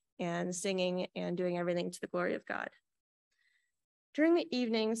other and singing and doing everything to the glory of God. During the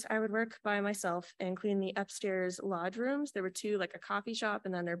evenings, I would work by myself and clean the upstairs lodge rooms. There were 2, like a coffee shop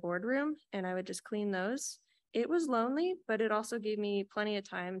and then their boardroom, and I would just clean those. It was lonely, but it also gave me plenty of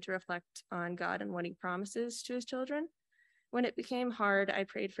time to reflect on God and what he promises to his children. When it became hard, I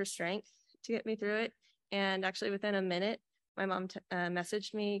prayed for strength to get me through it. And actually within a minute, my mom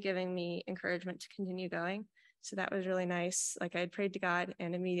messaged me, giving me encouragement to continue going. So that was really nice. Like I had prayed to God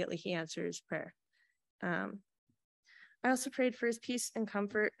and immediately he answers prayer. I also prayed for his peace and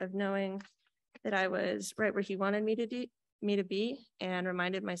comfort of knowing that I was right where he wanted me to be, and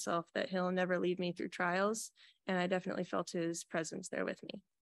reminded myself that he'll never leave me through trials. And I definitely felt his presence there with me.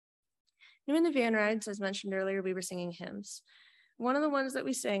 In the van rides, as mentioned earlier, we were singing hymns. One of the ones that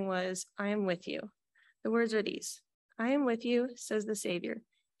we sang was, "I am with you." The words are these: "I am with you, says the Savior,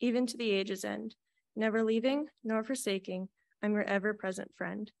 even to the age's end, never leaving nor forsaking. I'm your ever-present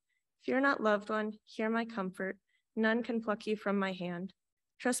friend. Fear not, loved one, hear my comfort. None can pluck you from my hand.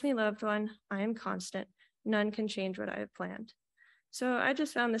 Trust me, loved one, I am constant. None can change what I have planned. So I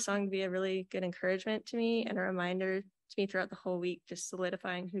just found this song to be a really good encouragement to me and a reminder to me throughout the whole week, just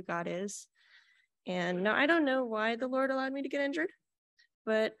solidifying who God is. And now I don't know why the Lord allowed me to get injured,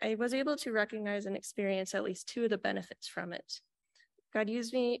 but I was able to recognize and experience at least two of the benefits from it. God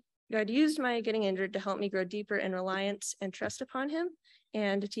used my getting injured to help me grow deeper in reliance and trust upon him,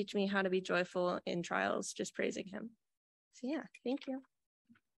 and to teach me how to be joyful in trials, just praising him. So yeah, thank you.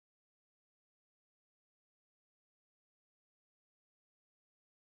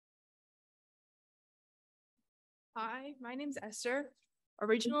 Hi, my name's Esther.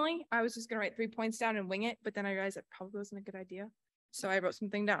 Originally, I was just going to write 3 points down and wing it, but then I realized that probably wasn't a good idea. So I wrote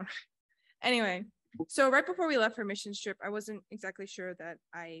something down. Anyway, so right before we left for mission trip, I wasn't exactly sure that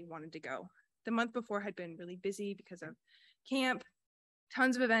I wanted to go. The month before had been really busy because of camp,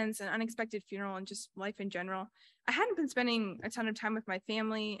 tons of events, an unexpected funeral, and just life in general. I hadn't been spending a ton of time with my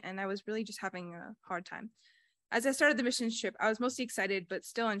family, and I was really just having a hard time. As I started the mission trip, I was mostly excited, but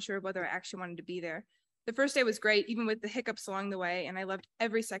still unsure whether I actually wanted to be there. The first day was great, even with the hiccups along the way, and I loved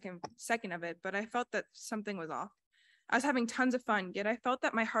every second of it, but I felt that something was off. I was having tons of fun, yet I felt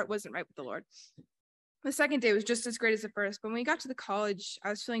that my heart wasn't right with the Lord. The second day was just as great as the first, but when we got to the college, I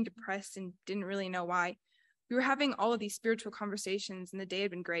was feeling depressed and didn't really know why. We were having all of these spiritual conversations, and the day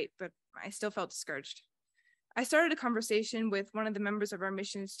had been great, but I still felt discouraged. I started a conversation with one of the members of our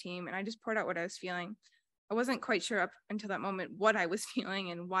missions team, and I just poured out what I was feeling. I wasn't quite sure up until that moment what I was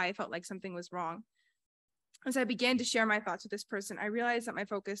feeling and why I felt like something was wrong. As I began to share my thoughts with this person, I realized that my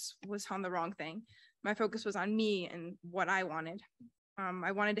focus was on the wrong thing. My focus was on me and what I wanted.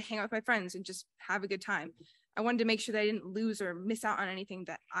 I wanted to hang out with my friends and just have a good time. I wanted to make sure that I didn't lose or miss out on anything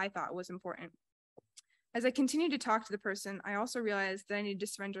that I thought was important. As I continued to talk to the person, I also realized that I needed to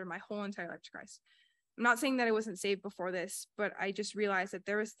surrender my whole entire life to Christ. I'm not saying that I wasn't saved before this, but I just realized that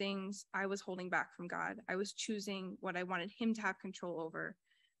there was things I was holding back from God. I was choosing what I wanted him to have control over,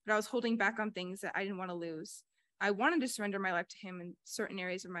 but I was holding back on things that I didn't want to lose. I wanted to surrender my life to him in certain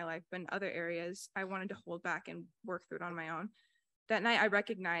areas of my life, but in other areas, I wanted to hold back and work through it on my own. That night, I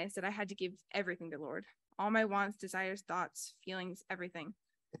recognized that I had to give everything to the Lord. All my wants, desires, thoughts, feelings, everything.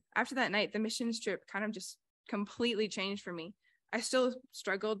 After that night, the missions trip kind of just completely changed for me. I still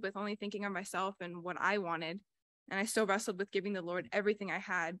struggled with only thinking of myself and what I wanted, and I still wrestled with giving the Lord everything I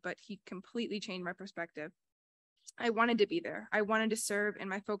had, but he completely changed my perspective. I wanted to be there. I wanted to serve, and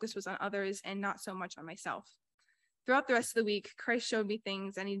my focus was on others and not so much on myself. Throughout the rest of the week, Christ showed me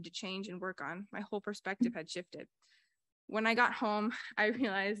things I needed to change and work on. My whole perspective had shifted. When I got home, I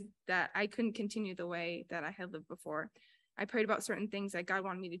realized that I couldn't continue the way that I had lived before. I prayed about certain things that God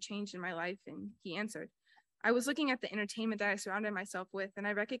wanted me to change in my life, and he answered. I was looking at the entertainment that I surrounded myself with, and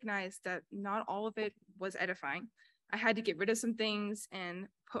I recognized that not all of it was edifying. I had to get rid of some things and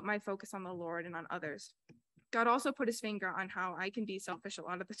put my focus on the Lord and on others. God also put his finger on how I can be selfish a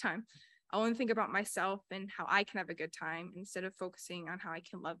lot of the time. I only think about myself and how I can have a good time instead of focusing on how I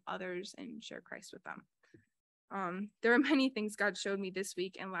can love others and share Christ with them. There are many things God showed me this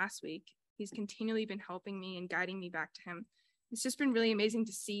week and last week. He's continually been helping me and guiding me back to him. It's just been really amazing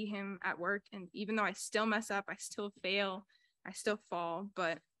to see him at work. And even though I still mess up, I still fail, I still fall,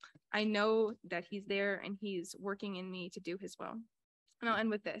 but I know that he's there and he's working in me to do his will. And I'll end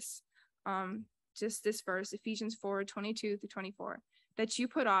with this. Just this verse, Ephesians 4:22-24, that you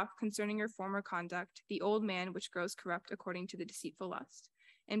put off concerning your former conduct, the old man which grows corrupt according to the deceitful lust,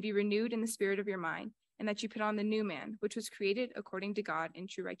 and be renewed in the spirit of your mind, and that you put on the new man, which was created according to God in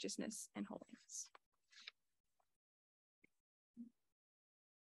true righteousness and holiness.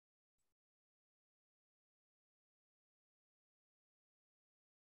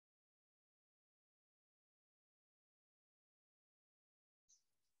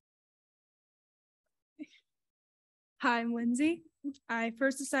 Hi, I'm Lindsay. I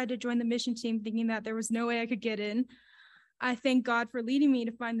first decided to join the mission team thinking that there was no way I could get in. I thank God for leading me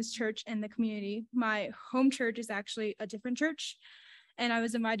to find this church and the community. My home church is actually a different church, and I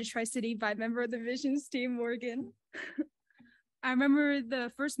was invited to Tri-City by a member of the missions team, Morgan. I remember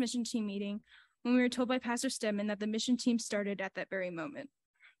the first mission team meeting when we were told by Pastor Stedman that the mission team started at that very moment.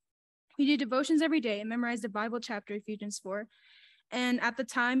 We did devotions every day and memorized the Bible chapter, Ephesians 4. And at the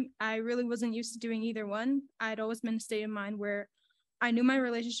time, I really wasn't used to doing either one. I'd always been in a state of mind where I knew my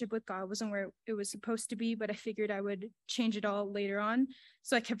relationship with God wasn't where it was supposed to be, but I figured I would change it all later on.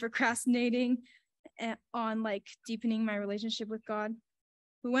 So I kept procrastinating on deepening my relationship with God.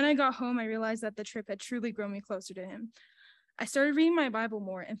 But when I got home, I realized that the trip had truly grown me closer to him. I started reading my Bible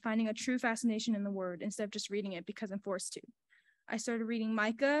more and finding a true fascination in the word instead of just reading it because I'm forced to. I started reading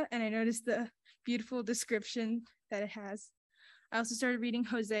Micah, and I noticed the beautiful description that it has. I also started reading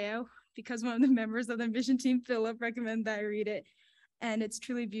Hosea because one of the members of the mission team, Philip, recommended that I read it. And it's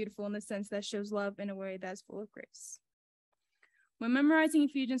truly beautiful in the sense that shows love in a way that's full of grace. When memorizing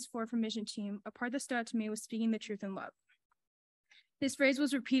Ephesians 4 for mission team, a part that stood out to me was speaking the truth in love. This phrase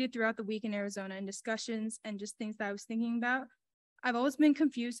was repeated throughout the week in Arizona in discussions and just things that I was thinking about. I've always been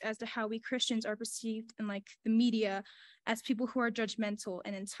confused as to how we Christians are perceived in like the media as people who are judgmental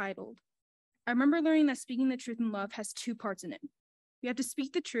and entitled. I remember learning that speaking the truth in love has two parts in it. We have to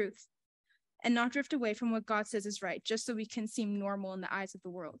speak the truth and not drift away from what God says is right, just so we can seem normal in the eyes of the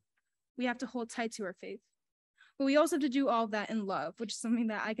world. We have to hold tight to our faith. But we also have to do all of that in love, which is something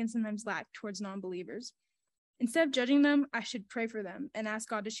that I can sometimes lack towards non-believers. Instead of judging them, I should pray for them and ask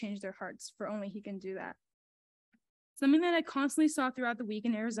God to change their hearts, for only He can do that. Something that I constantly saw throughout the week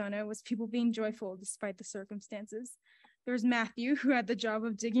in Arizona was people being joyful despite the circumstances. There was Matthew, who had the job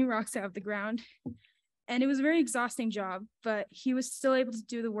of digging rocks out of the ground. And it was a very exhausting job, but he was still able to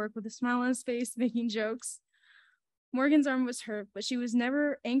do the work with a smile on his face, making jokes. Morgan's arm was hurt, but she was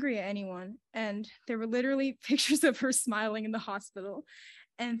never angry at anyone. And there were literally pictures of her smiling in the hospital.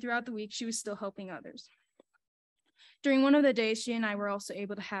 And throughout the week, she was still helping others. During one of the days, she and I were also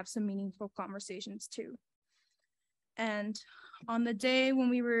able to have some meaningful conversations too. And on the day when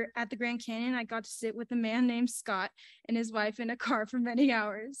we were at the Grand Canyon, I got to sit with a man named Scott and his wife in a car for many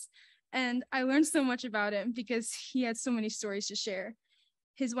hours. And I learned so much about him because he had so many stories to share.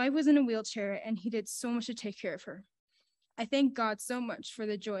 His wife was in a wheelchair and he did so much to take care of her. I thank God so much for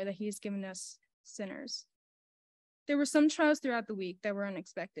the joy that He's given us sinners. There were some trials throughout the week that were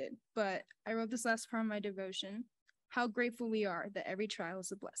unexpected, but I wrote this last part of my devotion, how grateful we are that every trial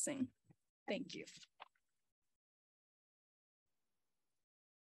is a blessing. Thank you.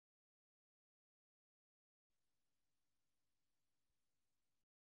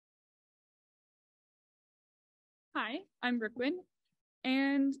 Hi, I'm Brooklyn,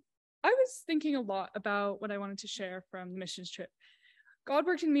 and I was thinking a lot about what I wanted to share from the missions trip. God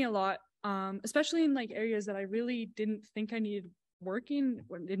worked in me a lot, especially in like areas that I really didn't think I needed work in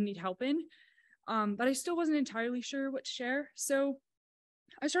or didn't need help in, but I still wasn't entirely sure what to share. So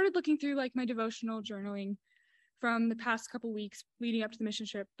I started looking through like my devotional journaling from the past couple weeks leading up to the mission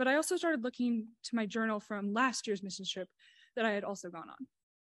trip, but I also started looking to my journal from last year's mission trip that I had also gone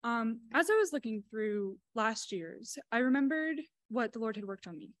on. As I was looking through last year's, I remembered what the Lord had worked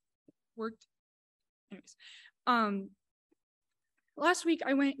on me. Last year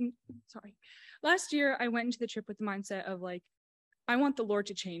I went into the trip with the mindset of like, I want the Lord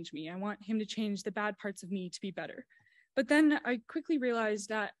to change me. I want Him to change the bad parts of me to be better. But then I quickly realized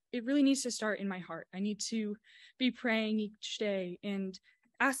that it really needs to start in my heart. I need to be praying each day and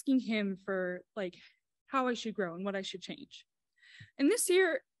asking Him for like how I should grow and what I should change. And this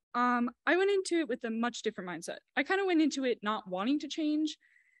year, I went into it with a much different mindset. I kind of went into it not wanting to change,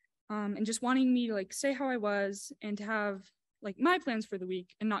 and just wanting me to like stay how I was and to have like my plans for the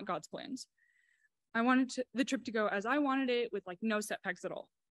week and not God's plans. I wanted the trip to go as I wanted it with like no setbacks at all.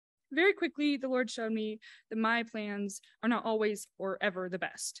 Very quickly, the Lord showed me that my plans are not always or ever the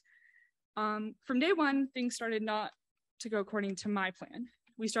best. From day one, things started not to go according to my plan.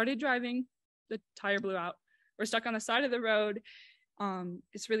 We started driving, the tire blew out. We're stuck on the side of the road.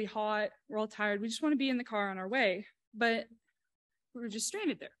 It's really hot. We're all tired. We just want to be in the car on our way, but we were just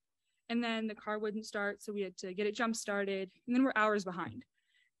stranded there. And then the car wouldn't start, so we had to get it jump started. And then we're hours behind.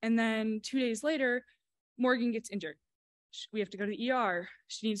 And then 2 days later, Morgan gets injured. We have to go to the ER.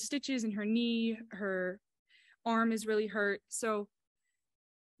 She needs stitches in her knee. Her arm is really hurt. So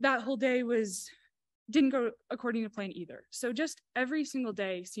that whole day didn't go according to plan either. So just every single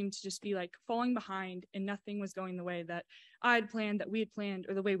day seemed to just be like falling behind and nothing was going the way that I had planned, that we had planned,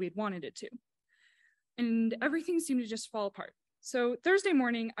 or the way we had wanted it to. And everything seemed to just fall apart. So Thursday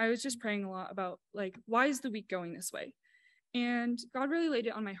morning, I was just praying a lot about like, why is the week going this way? And God really laid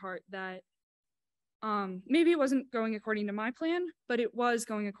it on my heart that maybe it wasn't going according to my plan, but it was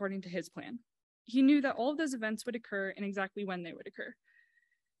going according to His plan. He knew that all of those events would occur and exactly when they would occur.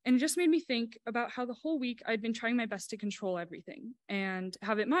 And it just made me think about how the whole week I'd been trying my best to control everything and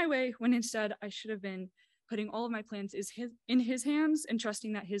have it my way, when instead I should have been putting all of my plans in His hands and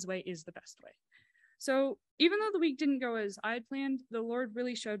trusting that His way is the best way. So even though the week didn't go as I had planned, the Lord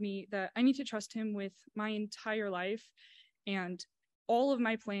really showed me that I need to trust Him with my entire life and all of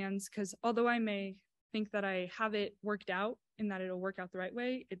my plans, because although I may think that I have it worked out and that it'll work out the right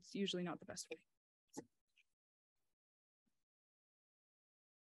way, it's usually not the best way.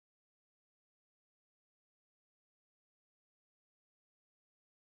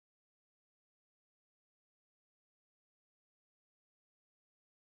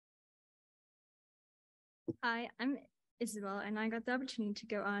 Hi, I'm Isabel, and I got the opportunity to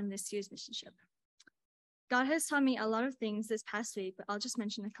go on this year's mission trip. God has taught me a lot of things this past week, but I'll just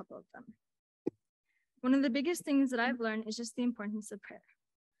mention a couple of them. One of the biggest things that I've learned is just the importance of prayer.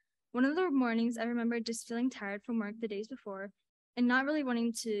 One of the mornings, I remember just feeling tired from work the days before and not really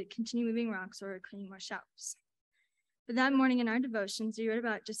wanting to continue moving rocks or cleaning more shelves. But that morning in our devotions, we read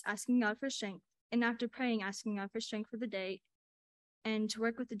about just asking God for strength, and after praying, asking God for strength for the day and to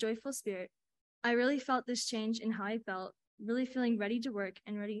work with a joyful spirit, I really felt this change in how I felt, really feeling ready to work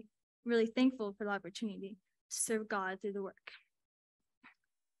and really thankful for the opportunity to serve God through the work.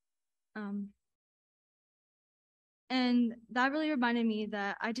 And that really reminded me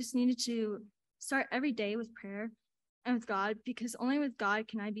that I just needed to start every day with prayer and with God, because only with God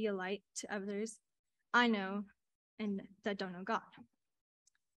can I be a light to others I know and that don't know God.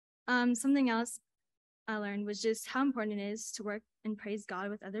 Something else I learned was just how important it is to work and praise God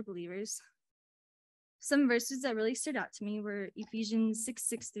with other believers. Some verses that really stood out to me were Ephesians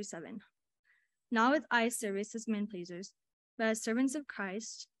 6:6-7. Not with eye service as men pleasers, but as servants of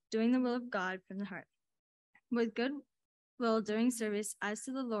Christ, doing the will of God from the heart, with good will doing service as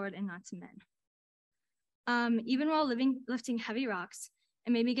to the Lord and not to men. Even while lifting heavy rocks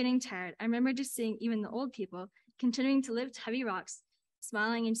and maybe getting tired, I remember just seeing even the old people continuing to lift heavy rocks,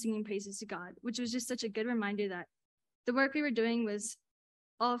 smiling and singing praises to God, which was just such a good reminder that the work we were doing was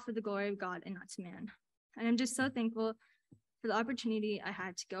all for the glory of God and not to man. And I'm just so thankful for the opportunity I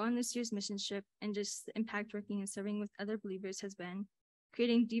had to go on this year's mission trip, and just the impact working and serving with other believers has been,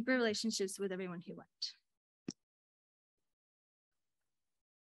 creating deeper relationships with everyone who went.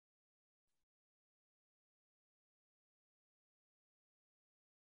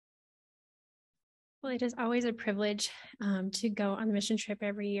 Well, it is always a privilege to go on the mission trip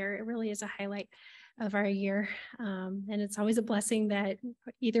every year. It really is a highlight of our year. And it's always a blessing that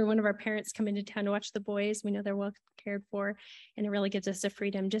either one of our parents come into town to watch the boys. We know they're well cared for, and it really gives us the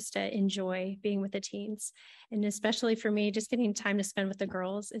freedom just to enjoy being with the teens. And especially for me, just getting time to spend with the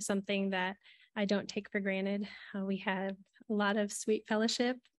girls is something that I don't take for granted. We have a lot of sweet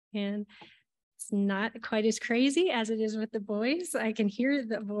fellowship, and it's not quite as crazy as it is with the boys. We could hear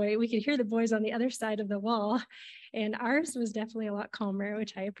the boys on the other side of the wall, and ours was definitely a lot calmer,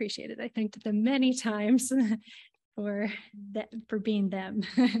 which I appreciated. I thanked them many times for being them.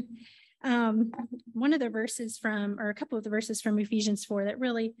 One of the verses or a couple of the verses from Ephesians 4 that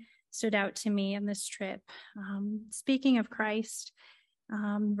really stood out to me on this trip. Speaking of Christ,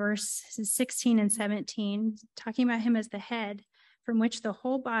 verses 16 and 17, talking about him as the head, from which the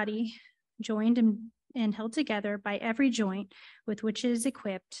whole body, joined and held together by every joint with which it is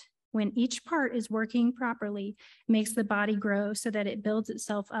equipped, when each part is working properly, makes the body grow so that it builds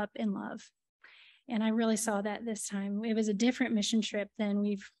itself up in love. And I really saw that this time. It was a different mission trip than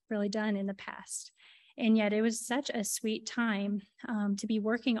we've really done in the past. And yet it was such a sweet time to be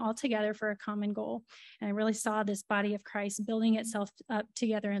working all together for a common goal. And I really saw this body of Christ building itself up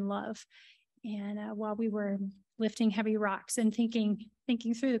together in love. And while we were lifting heavy rocks and thinking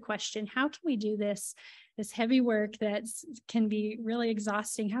through the question, how can we do this heavy work that can be really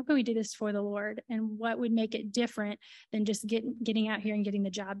exhausting? How can we do this for the Lord? And what would make it different than just getting out here and getting the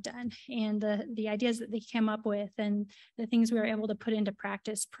job done? And the ideas that they came up with and the things we were able to put into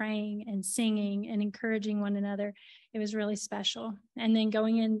practice, praying and singing and encouraging one another, it was really special. And then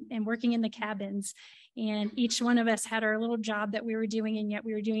going in and working in the cabins, and each one of us had our little job that we were doing, and yet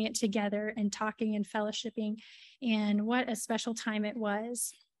we were doing it together and talking and fellowshipping. And what a special time it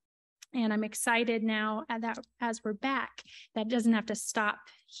was. And I'm excited now that as we're back, that doesn't have to stop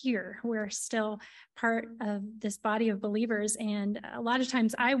here. We're still part of this body of believers. And a lot of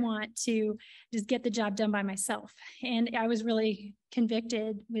times I want to just get the job done by myself. And I was really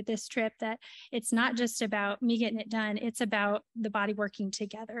convicted with this trip that it's not just about me getting it done, it's about the body working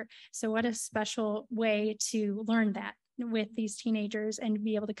together. So what a special way to learn that with these teenagers and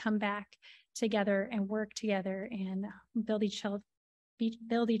be able to come back together and work together and build each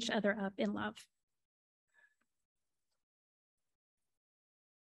other up in love.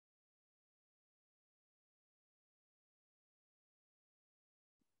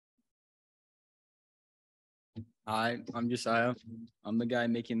 Hi, I'm Josiah. I'm the guy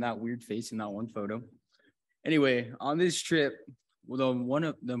making that weird face in that one photo. Anyway, on this trip, the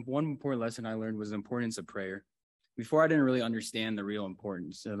one important lesson I learned was the importance of prayer. Before, I didn't really understand the real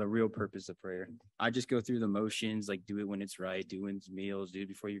importance, the real purpose of prayer. I just go through the motions, like do it when it's right, do it when it's meals, do it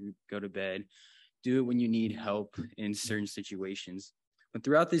before you go to bed, do it when you need help in certain situations. But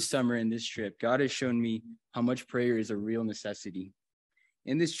throughout this summer and this trip, God has shown me how much prayer is a real necessity.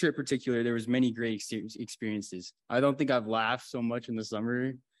 In this trip in particular, there was many great experiences. I don't think I've laughed so much in the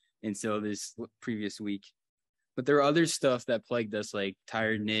summer until this previous week. But there were other stuff that plagued us, like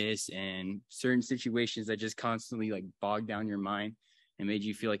tiredness and certain situations that just constantly like bogged down your mind and made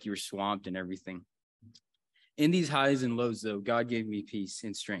you feel like you were swamped and everything. In these highs and lows, though, God gave me peace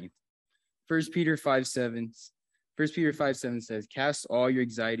and strength. 1 Peter 5:7 says, cast all your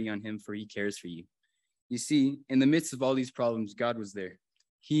anxiety on him, for he cares for you. You see, in the midst of all these problems, God was there.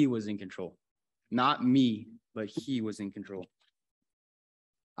 He was in control. Not me, but he was in control.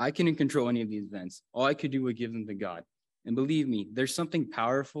 I couldn't control any of these events. All I could do was give them to God. And believe me, there's something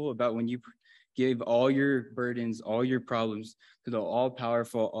powerful about when you give all your burdens, all your problems to the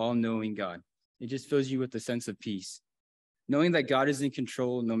all-powerful, all-knowing God. It just fills you with a sense of peace. Knowing that God is in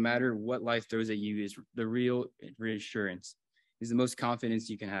control no matter what life throws at you is the real reassurance, is the most confidence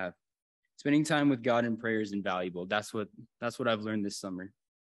you can have. Spending time with God in prayer is invaluable. That's what I've learned this summer.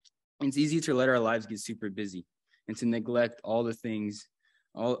 It's easy to let our lives get super busy and to neglect all the things,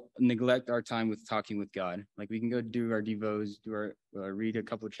 neglect our time with talking with God. Like we can go do our devos, read a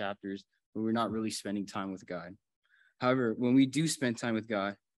couple of chapters, but we're not really spending time with God. However, when we do spend time with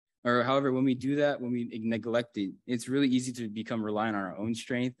God, when we do that, when we neglect it, it's really easy to become reliant on our own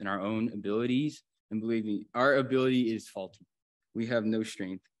strength and our own abilities. And believe me, our ability is faulty. We have no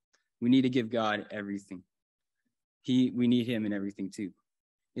strength. We need to give God everything. We need him in everything too.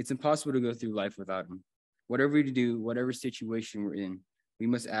 It's impossible to go through life without him. Whatever we do, whatever situation we're in, we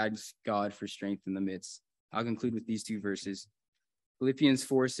must ask God for strength in the midst. I'll conclude with these two verses. Philippians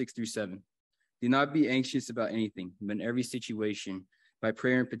 4:6-7. Do not be anxious about anything, but in every situation, by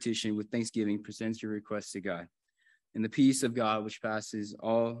prayer and petition with thanksgiving, present your requests to God. And the peace of God, which passes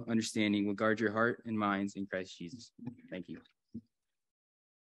all understanding, will guard your heart and minds in Christ Jesus. Thank you.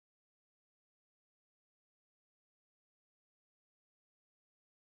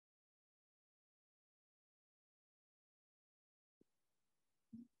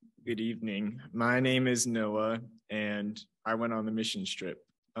 Good evening. My name is Noah, and I went on the mission trip.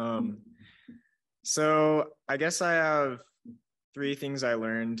 So I guess I have 3 things I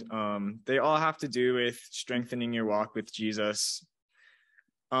learned. They all have to do with strengthening your walk with Jesus.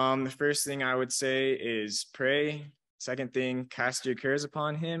 The first thing I would say is pray. Second thing, cast your cares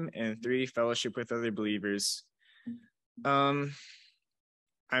upon him. And 3, fellowship with other believers. I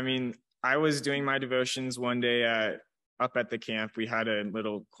was doing my devotions one day up at the camp. We had a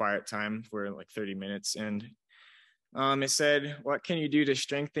little quiet time for like 30 minutes. And it said, what can you do to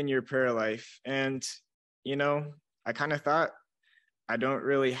strengthen your prayer life? And, I kind of thought, I don't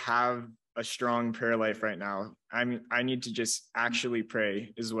really have a strong prayer life right now. I need to just actually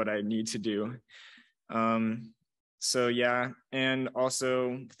pray is what I need to do. So yeah, and also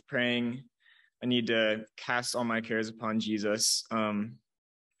with praying, I need to cast all my cares upon Jesus,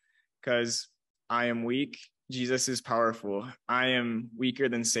 because I am weak. Jesus is powerful. I am weaker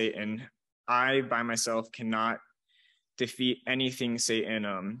than Satan. I by myself cannot defeat anything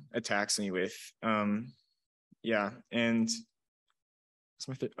Satan attacks me with. Yeah, and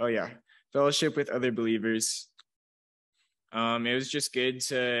fellowship with other believers. It was just good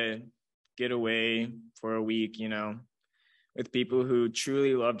to get away for a week, with people who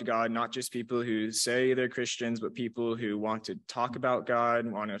truly loved God, not just people who say they're Christians, but people who want to talk about God,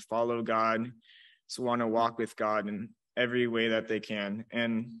 want to follow God, so want to walk with God in every way that they can.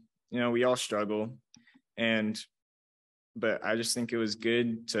 And, we all struggle. But I just think it was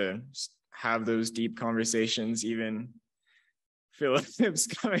good to have those deep conversations. Even Philip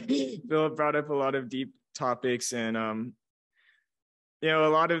brought up a lot of deep topics, and a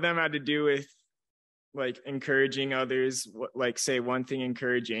lot of them had to do with like encouraging others, like say one thing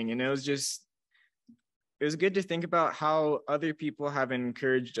encouraging. And it was good to think about how other people have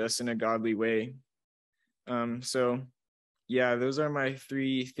encouraged us in a godly way. So yeah, those are my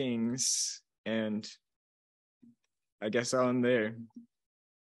 3 things, and I guess I'll end there.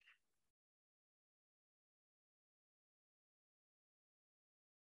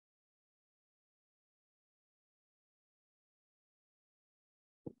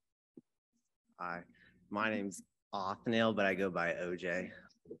 Hi, my name's Othniel, but I go by OJ.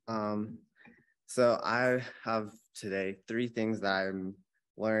 So I have today 3 things that I've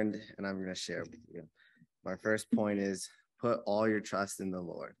learned and I'm going to share with you. My first point is put all your trust in the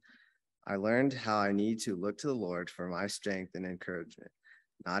Lord. I learned how I need to look to the Lord for my strength and encouragement,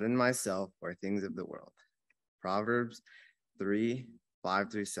 not in myself or things of the world. Proverbs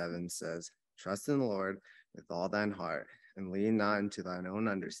 3:5-7 says, trust in the Lord with all thine heart and lean not into thine own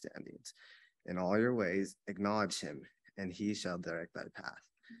understandings. In all your ways, acknowledge him, and he shall direct thy path.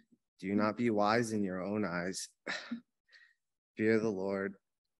 Do not be wise in your own eyes. Fear the Lord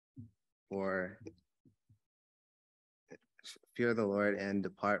and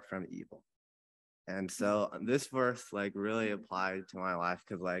depart from evil. And so this verse like really applied to my life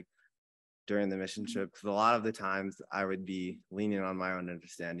because like during the mission trip, because a lot of the times I would be leaning on my own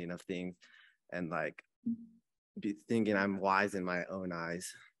understanding of things and like be thinking I'm wise in my own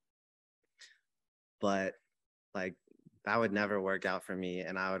eyes. But like that would never work out for me.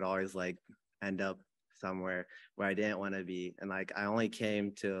 And I would always like end up somewhere where I didn't want to be. And like I only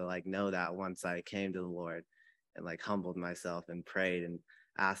came to like know that once I came to the Lord and like humbled myself and prayed and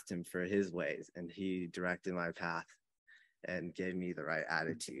asked him for his ways. And he directed my path and gave me the right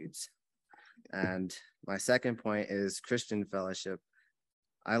attitudes. And my second point is Christian fellowship.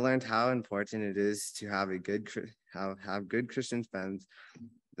 I learned how important it is to have have good Christian friends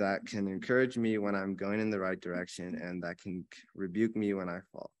that can encourage me when I'm going in the right direction and that can rebuke me when I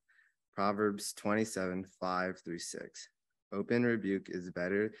fall. Proverbs 27:5-6. Open rebuke is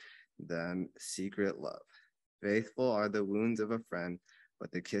better than secret love. Faithful are the wounds of a friend,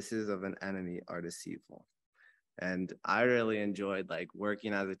 but the kisses of an enemy are deceitful. And I really enjoyed like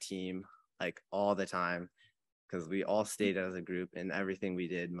working as a team like all the time because we all stayed as a group in everything we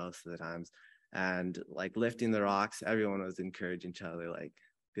did most of the times. And like lifting the rocks, everyone was encouraging each other, like,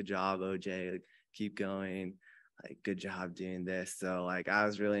 good job, OJ, like, keep going, like, good job doing this. So like I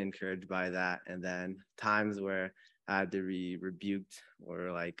was really encouraged by that. And then times where I had to be rebuked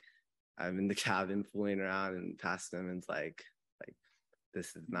or like I'm in the cabin fooling around and Pastor Simmons like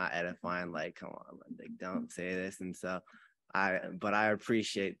this is not edifying, like come on, like don't say this. And so I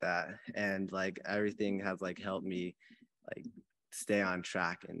appreciate that, and like everything has like helped me like stay on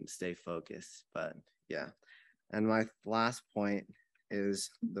track and stay focused. But yeah, and my last point is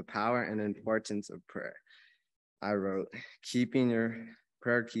the power and importance of prayer. I wrote, keeping your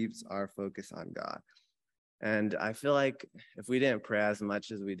prayer keeps our focus on God. And I feel like if we didn't pray as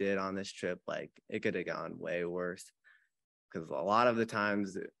much as we did on this trip, like it could have gone way worse. Because a lot of the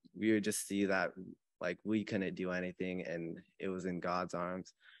times we would just see that like we couldn't do anything and it was in God's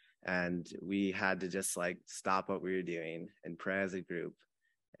arms. And we had to just like stop what we were doing and pray as a group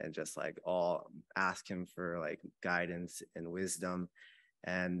and just like all ask him for like guidance and wisdom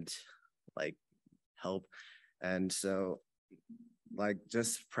and like help. And so like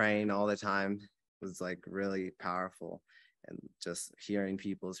just praying all the time was like really powerful, and just hearing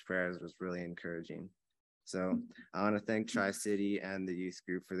people's prayers was really encouraging. So I want to thank Tri-City and the youth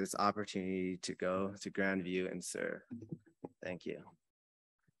group for this opportunity to go to Grandview and serve. Thank you.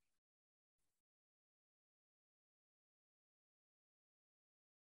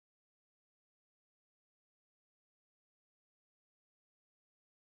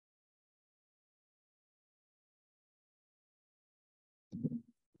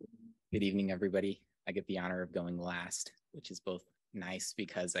 Good evening, everybody. I get the honor of going last, which is both nice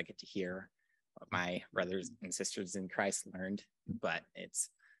because I get to hear what my brothers and sisters in Christ learned, but it's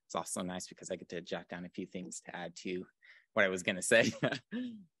also nice because I get to jot down a few things to add to what I was going to say.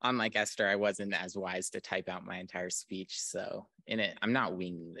 Unlike Esther, I wasn't as wise to type out my entire speech, so in it, I'm not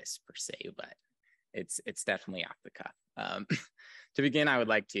winging this per se, but it's definitely off the cuff. To begin, I would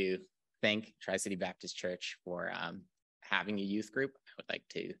like to thank Tri-City Baptist Church for having a youth group. I would like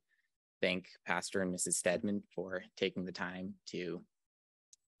to thank Pastor and Mrs. Stedman for taking the time to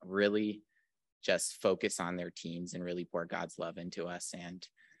really just focus on their teams and really pour God's love into us and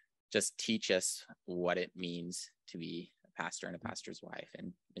just teach us what it means to be a pastor and a pastor's wife.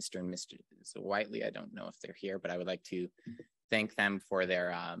 And Mr. and Mrs. Whiteley, I don't know if they're here, but I would like to thank them for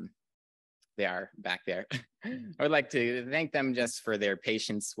their, they are back there. I would like to thank them just for their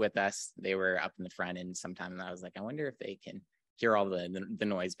patience with us. They were up in the front, and sometimes I was like, I wonder if they can hear all the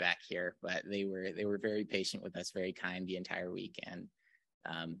noise back here, but they were very patient with us, very kind the entire week, and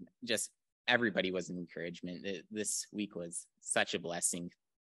just everybody was an encouragement. This week was such a blessing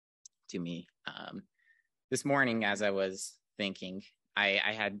to me. This morning, as I was thinking,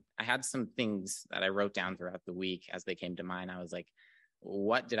 I had some things that I wrote down throughout the week as they came to mind. I was like,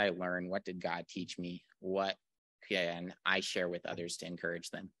 what did I learn? What did God teach me? What can I share with others to encourage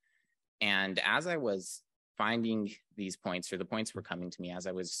them? And as I was finding these points, or the points were coming to me as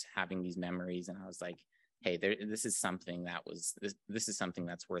I was having these memories, and I was like, hey, this is something this is something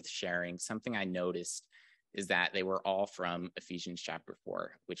that's worth sharing. Something I noticed is that they were all from Ephesians chapter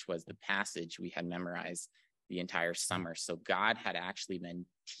 4, which was the passage we had memorized the entire summer. So God had actually been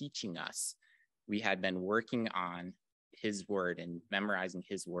teaching us. We had been working on his word and memorizing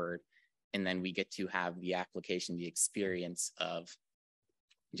his word. And then we get to have the application, the experience of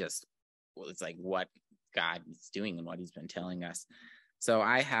just, well, it's like what God is doing and what he's been telling us. So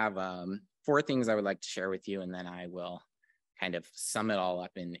I have 4 things I would like to share with you, and then I will kind of sum it all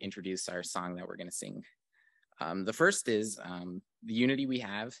up and introduce our song that we're going to sing. The first is the unity we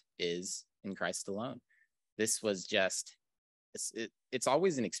have is in Christ alone. This was just, it's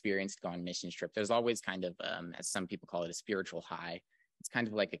always an experience to go on a missions trip. There's always kind of, as some people call it, a spiritual high. It's kind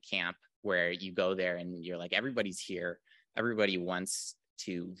of like a camp where you go there and you're like, everybody's here. Everybody wants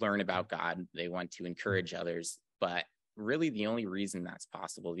to learn about God. They want to encourage others. But really the only reason that's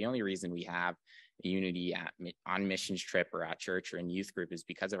possible, the only reason we have a unity on missions trip or at church or in youth group is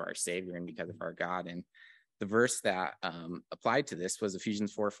because of our Savior and because of our God. And the verse that applied to this was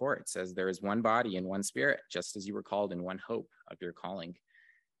Ephesians 4:4. It says, there is one body and one spirit, just as you were called in one hope of your calling.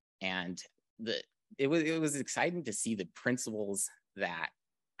 And it was exciting to see the principles that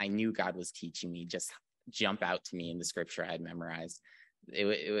I knew God was teaching me just jump out to me in the scripture I had memorized.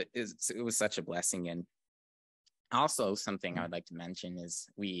 It was such a blessing. And also something I would like to mention is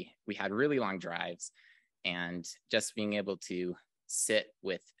we had really long drives, and just being able to sit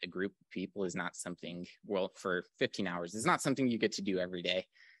with a group of people is not something, well, for 15 hours, is not something you get to do every day.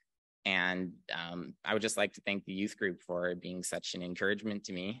 And I would just like to thank the youth group for being such an encouragement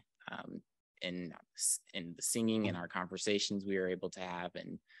to me in the singing and our conversations we were able to have,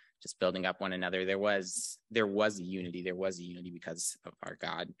 and just building up one another. There was a unity because of our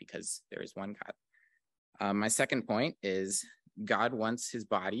God, because there is one God. My second point is God wants his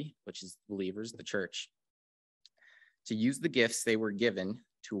body, which is believers, the church, to use the gifts they were given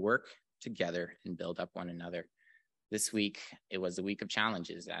to work together and build up one another. This week, it was a week of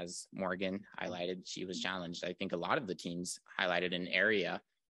challenges. As Morgan highlighted, she was challenged. I think a lot of the teams highlighted an area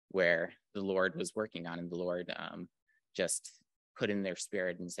where the Lord was working on, and the Lord just put in their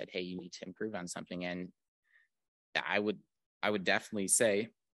spirit and said, hey, you need to improve on something. And I would definitely say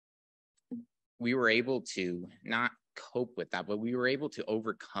we were able to not cope with that, but we were able to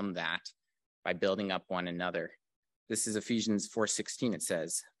overcome that by building up one another. This is Ephesians 4:16. It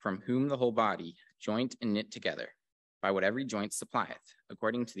says, from whom the whole body, joint and knit together, by what every joint supplieth,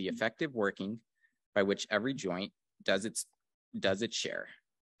 according to the effective working by which every joint does its share,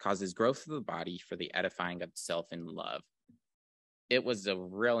 causes growth of the body for the edifying of itself in love. It was a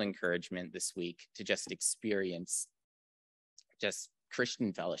real encouragement this week to just experience just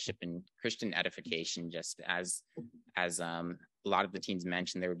Christian fellowship and Christian edification. Just as a lot of the teams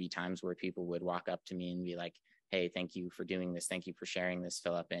mentioned, there would be times where people would walk up to me and be like, hey, thank you for doing this. Thank you for sharing this,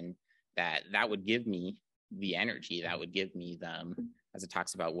 Philip. And that would give me the energy, that would give me the, as it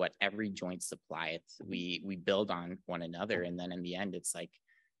talks about what every joint supplieth, we build on one another. And then in the end, it's like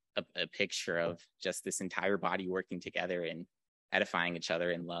a picture of just this entire body working together and edifying each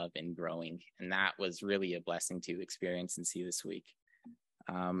other in love and growing. And that was really a blessing to experience and see this week.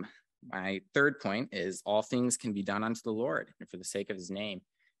 My third point is all things can be done unto the Lord and for the sake of his name.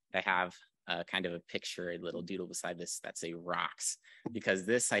 I have kind of a picture, a little doodle beside this that say rocks, because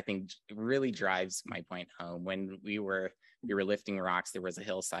this, I think, really drives my point home. When we were lifting rocks, there was a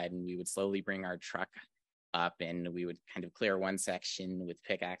hillside, and we would slowly bring our truck up, and we would kind of clear one section with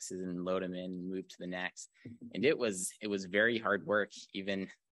pickaxes and load them in and move to the next. And it was very hard work, even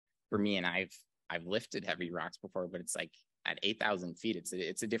for me. And I've lifted heavy rocks before, but it's like at 8,000 feet,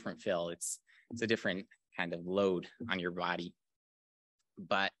 it's a different feel. It's a different kind of load on your body.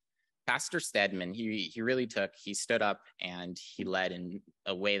 But Pastor Stedman, he stood up and he led in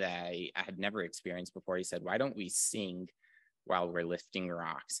a way that I had never experienced before. He said, why don't we sing while we're lifting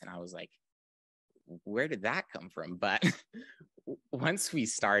rocks? And I was like, where did that come from? But once we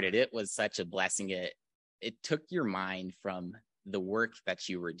started, it was such a blessing. It took your mind from the work that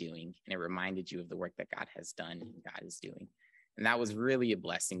you were doing, and it reminded you of the work that God has done and God is doing. And that was really a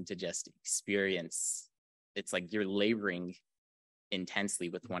blessing to just experience. It's like you're laboring intensely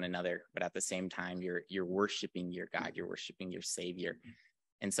with one another, but at the same time, you're worshiping your God, you're worshiping your Savior.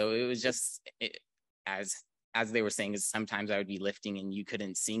 And so it was just, as they were saying, is sometimes I would be lifting and you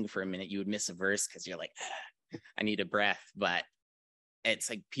couldn't sing for a minute. You would miss a verse because you're like, I need a breath. But it's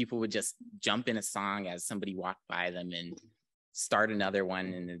like people would just jump in a song as somebody walked by them and start another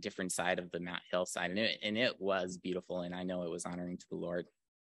one in a different side of the hillside. And it was beautiful. And I know it was honoring to the Lord.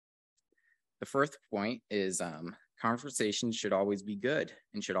 The fourth point is conversations should always be good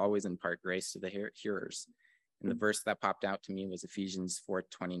and should always impart grace to the hearers. And the verse that popped out to me was Ephesians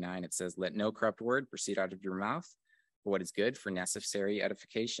 4:29. It says, let no corrupt word proceed out of your mouth, but what is good for necessary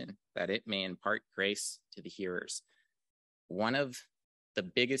edification, that it may impart grace to the hearers. One of the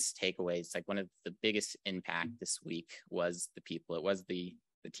biggest takeaways, like one of the biggest impact this week was the people. It was the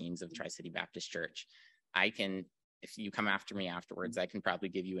teams of Tri-City Baptist Church. If you come after me afterwards, I can probably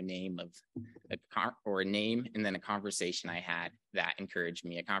give you a name of a name and then a conversation I had that encouraged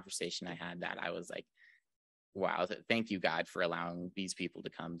me, a conversation I had that I was like, wow, thank you, God, for allowing these people to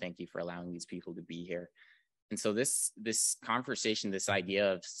come. Thank you for allowing these people to be here. And so this conversation, this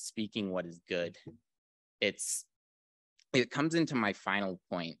idea of speaking what is good, it comes into my final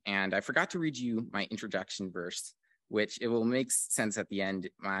point. And I forgot to read you my introduction verse, which it will make sense at the end.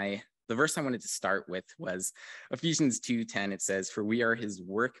 The verse I wanted to start with was Ephesians 2:10. It says, "For we are his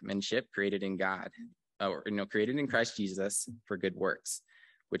workmanship created in created in Christ Jesus for good works,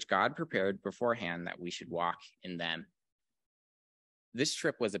 which God prepared beforehand that we should walk in them." This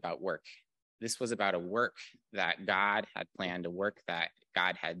trip was about work. This was about a work that God had planned, a work that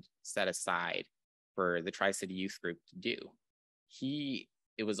God had set aside for the Tri-City Youth Group to do.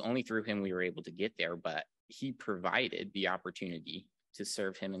 It was only through him we were able to get there, but he provided the opportunity to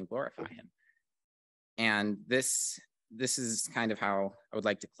serve him and glorify him. And this is kind of how I would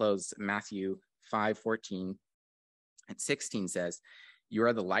like to close. Matthew 5:14 and 16 says, "You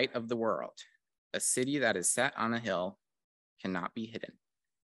are the light of the world. A city that is set on a hill cannot be hidden.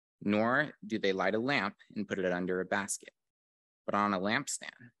 Nor do they light a lamp and put it under a basket, but on a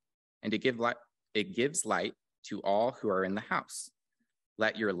lampstand, and it gives light to all who are in the house.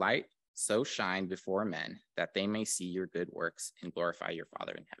 Let your light so shine before men that they may see your good works and glorify your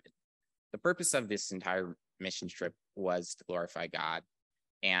Father in heaven." The purpose of this entire mission trip was to glorify God.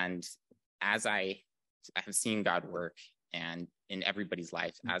 And as I have seen God work and in everybody's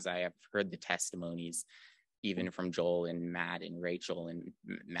life, as I have heard the testimonies, even from Joel and Matt and Rachel and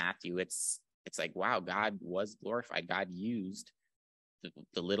Matthew, it's like, wow, God was glorified. God used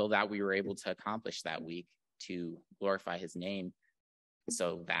the little that we were able to accomplish that week to glorify his name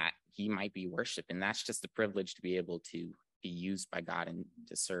so that he might be worshiped. And that's just a privilege to be able to be used by God and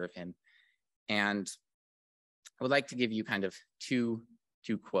to serve him. And I would like to give you kind of two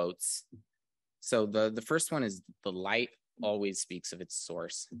quotes. So the first one is, "The light always speaks of its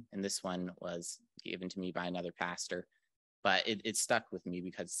source." And this one was given to me by another pastor, but it stuck with me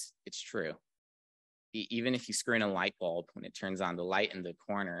because it's true. Even if you screw in a light bulb, when it turns on, the light in the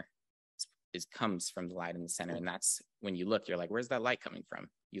corner comes from the light in the center. And that's when you look, you're like, where's that light coming from?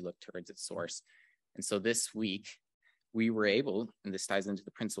 You look towards its source. And so this week we were able, and this ties into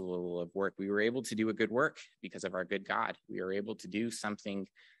the principle of work, we were able to do a good work because of our good God. We were able to do something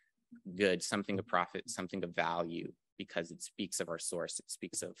good, something of profit, something of value, because it speaks of our source. It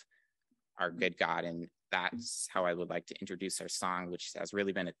speaks of our good God. And that's how I would like to introduce our song, which has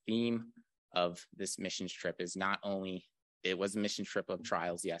really been a theme of this mission trip. Is not only, it was a mission trip of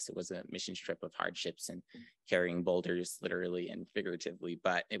trials. Yes, it was a mission trip of hardships and carrying boulders literally and figuratively,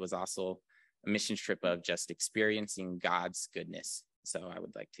 but it was also a mission trip of just experiencing God's goodness. So I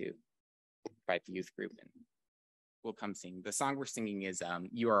would like to invite the youth group and we'll come sing. The song we're singing is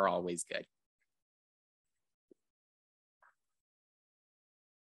 "You Are Always Good."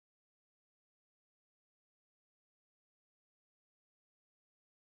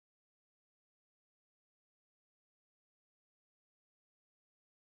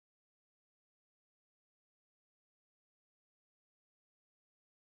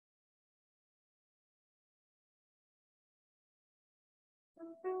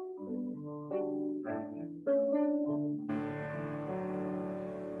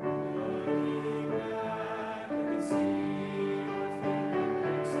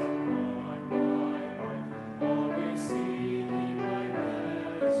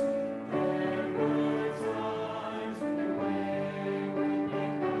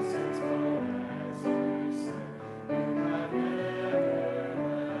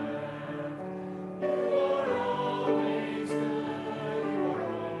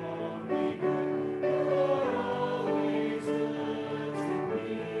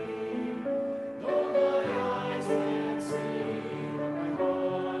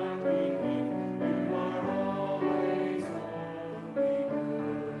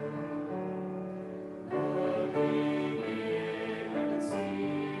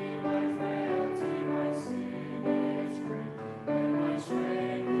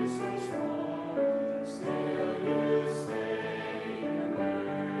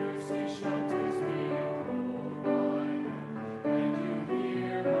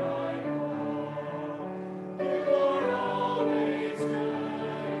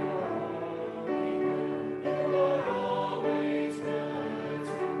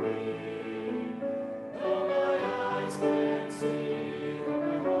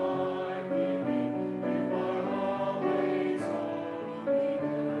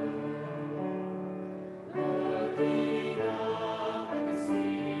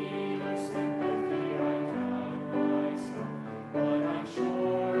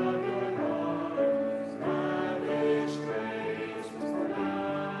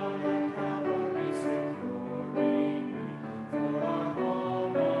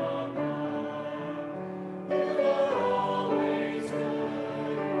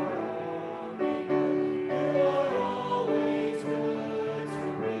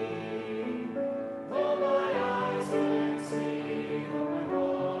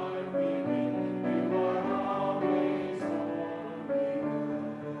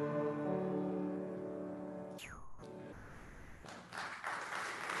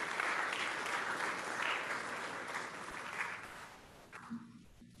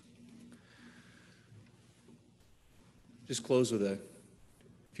 just close with a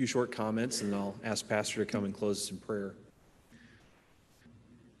few short comments, and I'll ask Pastor to come and close us in prayer.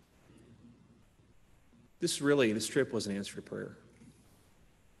 This trip was an answer to prayer.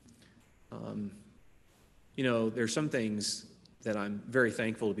 There's some things that I'm very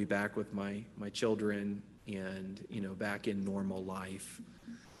thankful to be back with my children and, back in normal life.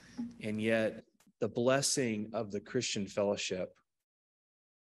 And yet the blessing of the Christian fellowship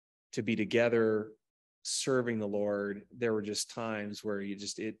to be together serving the Lord, there were just times where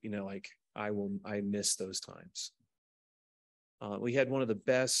I miss those times. We had one of the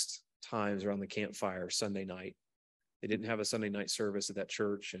best times around the campfire Sunday night. They didn't have a Sunday night service at that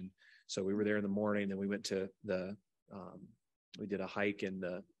church, and so we were there in the morning. Then we went to we did a hike in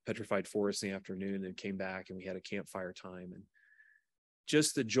the petrified forest in the afternoon, and came back, and we had a campfire time. And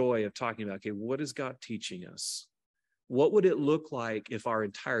just the joy of talking about, okay, what is God teaching us? What would it look like if our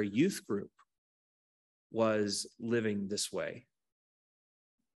entire youth group was living this way?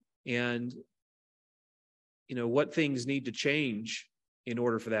 And what things need to change in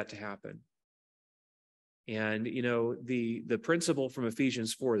order for that to happen. And, the principle from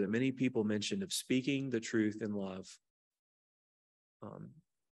Ephesians 4 that many people mentioned of speaking the truth in love,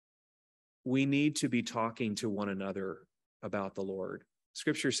 we need to be talking to one another about the Lord.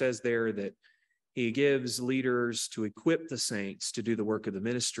 Scripture says there that he gives leaders to equip the saints to do the work of the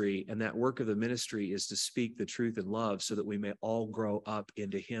ministry, and that work of the ministry is to speak the truth in love so that we may all grow up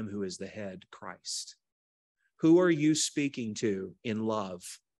into him who is the head, Christ. Who are you speaking to in love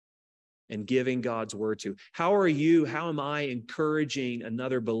and giving God's word to? How am I encouraging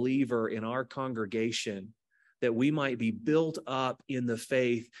another believer in our congregation that we might be built up in the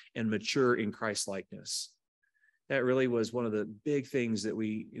faith and mature in Christ likeness? That really was one of the big things that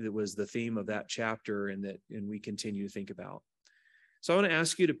was the theme of that chapter, and we continue to think about. So I want to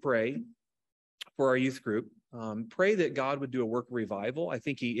ask you to pray for our youth group. Pray that God would do a work of revival. I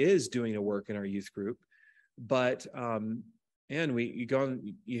think he is doing a work in our youth group. But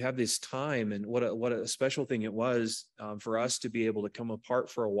you have this time, and what a special thing it was for us to be able to come apart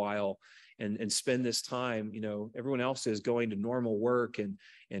for a while and spend this time. Everyone else is going to normal work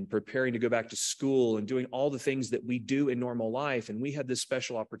and preparing to go back to school and doing all the things that we do in normal life, and we had this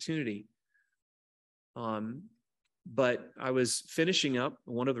special opportunity. But I was finishing up.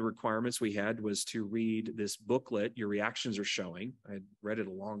 One of the requirements we had was to read this booklet, Your Reactions Are Showing. I had read it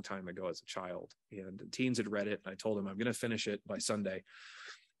a long time ago as a child, and the teens had read it. I told them I'm going to finish it by Sunday.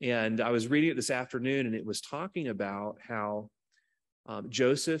 And I was reading it this afternoon, and it was talking about how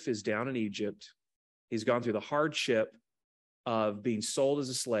Joseph is down in Egypt. He's gone through the hardship of being sold as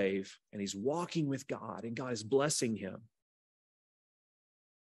a slave, and he's walking with God, and God is blessing him.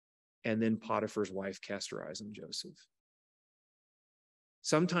 And then Potiphar's wife cast her eyes on Joseph.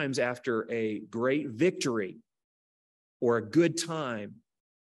 Sometimes after a great victory or a good time,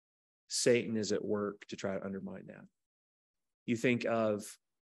 Satan is at work to try to undermine that. You think of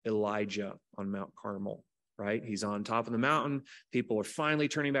Elijah on Mount Carmel, right? He's on top of the mountain. People are finally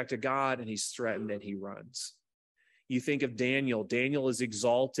turning back to God, and he's threatened and he runs. You think of Daniel. Daniel is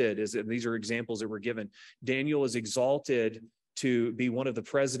exalted, these are examples that were given. Daniel is exalted to be one of the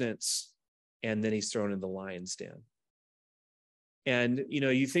presidents, and then he's thrown in the lion's den. And,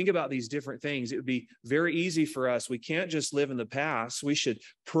 you think about these different things. It would be very easy for us. We can't just live in the past. We should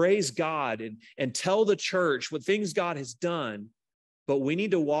praise God and tell the church what things God has done, but we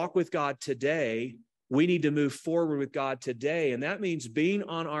need to walk with God today. We need to move forward with God today. And that means being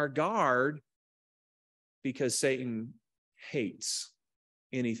on our guard, because Satan hates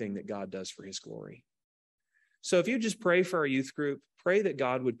anything that God does for his glory. So if you just pray for our youth group, pray that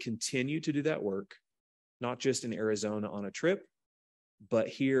God would continue to do that work, not just in Arizona on a trip, but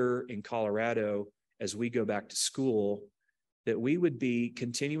here in Colorado as we go back to school, that we would be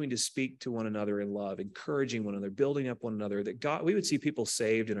continuing to speak to one another in love, encouraging one another, building up one another, that we would see people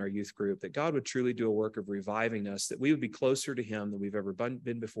saved in our youth group, that God would truly do a work of reviving us, that we would be closer to him than we've ever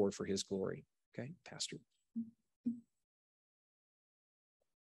been before for his glory. Okay, Pastor.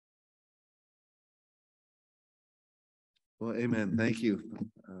 Well, amen. Thank you.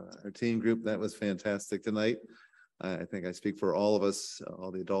 Our team group, that was fantastic tonight. I think I speak for all of us,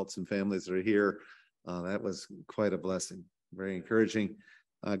 all the adults and families that are here. That was quite a blessing, very encouraging.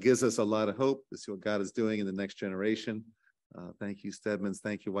 Gives us a lot of hope to see what God is doing in the next generation. Thank you, Stedmans.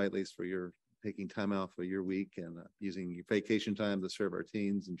 Thank you, Whiteleys, for your taking time out for your week and using your vacation time to serve our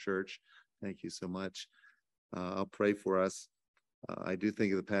teens in church. Thank you so much. I'll pray for us. I do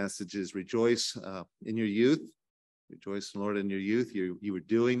think of the passages, rejoice in your youth. Rejoice in the Lord in your youth. You were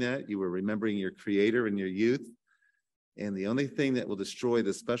doing that. You were remembering your Creator in your youth. And the only thing that will destroy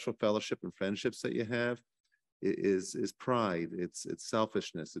the special fellowship and friendships that you have is pride, it's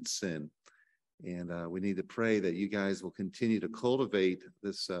selfishness, it's sin. And we need to pray that you guys will continue to cultivate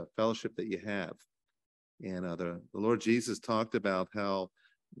this fellowship that you have. And the Lord Jesus talked about how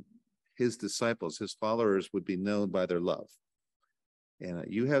his disciples, his followers, would be known by their love. And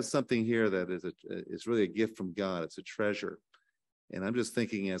you have something here that is really a gift from God. It's a treasure. And I'm just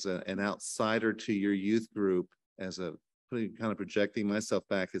thinking as an outsider to your youth group, kind of projecting myself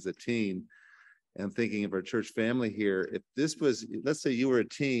back as a teen, and thinking of our church family here. If this was, let's say you were a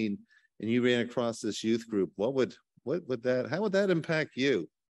teen and you ran across this youth group, how would that impact you?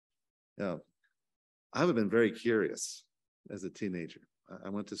 I would have been very curious as a teenager. I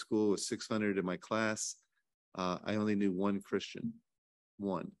went to school with 600 in my class. I only knew one Christian,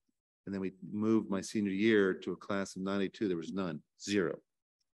 one. And then we moved my senior year to a class of 92. There was none, zero.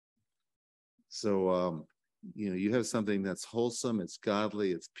 So, you have something that's wholesome, it's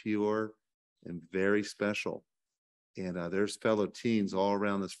godly, it's pure, and very special. And there's fellow teens all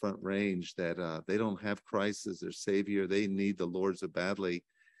around this front range that they don't have Christ as their Savior. They need the Lord so badly.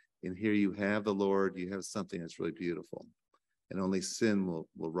 And here you have the Lord, you have something that's really beautiful. And only sin will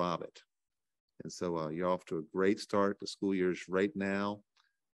rob it. And so you're off to a great start. The school year is right now.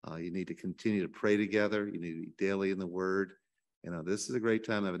 You need to continue to pray together. You need to be daily in the Word. And this is a great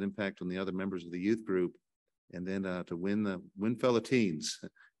time to have an impact on the other members of the youth group. And then to win fellow teens,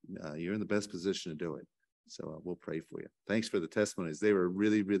 you're in the best position to do it. So we'll pray for you. Thanks for the testimonies. They were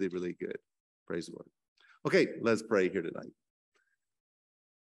really, really, really good. Praise the Lord. Okay, let's pray here tonight.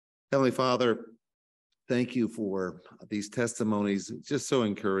 Heavenly Father, thank you for these testimonies. It's just so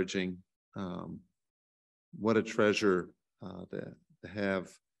encouraging. What a treasure to have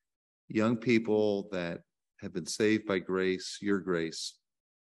young people that have been saved by grace, your grace,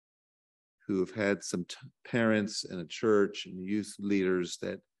 who have had some parents and a church and youth leaders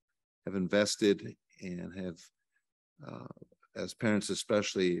that have invested and have, as parents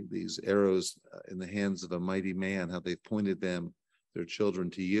especially, these arrows in the hands of a mighty man, how they've pointed their children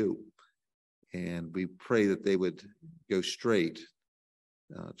to you. And we pray that they would go straight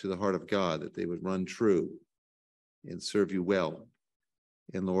to the heart of God, that they would run true and serve you well.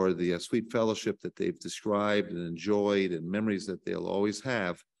 And Lord, the sweet fellowship that they've described and enjoyed and memories that they'll always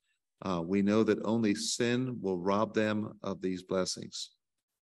have, we know that only sin will rob them of these blessings.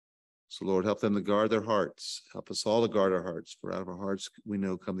 So Lord, help them to guard their hearts. Help us all to guard our hearts, for out of our hearts we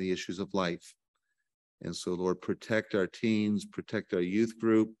know come the issues of life. And so Lord, protect our teens, protect our youth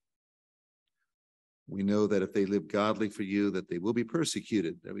group. We know that if they live godly for you, that they will be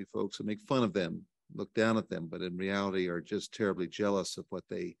persecuted. There'll be folks who make fun of them, look down at them, but in reality are just terribly jealous of what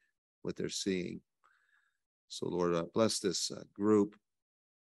they're seeing. So Lord, bless this group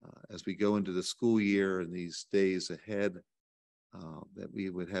as we go into the school year and these days ahead, that we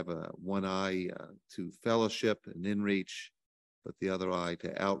would have one eye to fellowship and inreach, but the other eye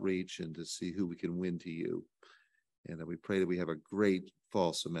to outreach and to see who we can win to you. And we pray that we have a great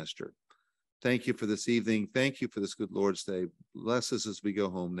fall semester. Thank you for this evening. Thank you for this good Lord's Day. Bless us as we go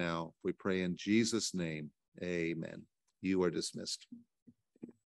home now. We pray in Jesus' name. Amen. You are dismissed.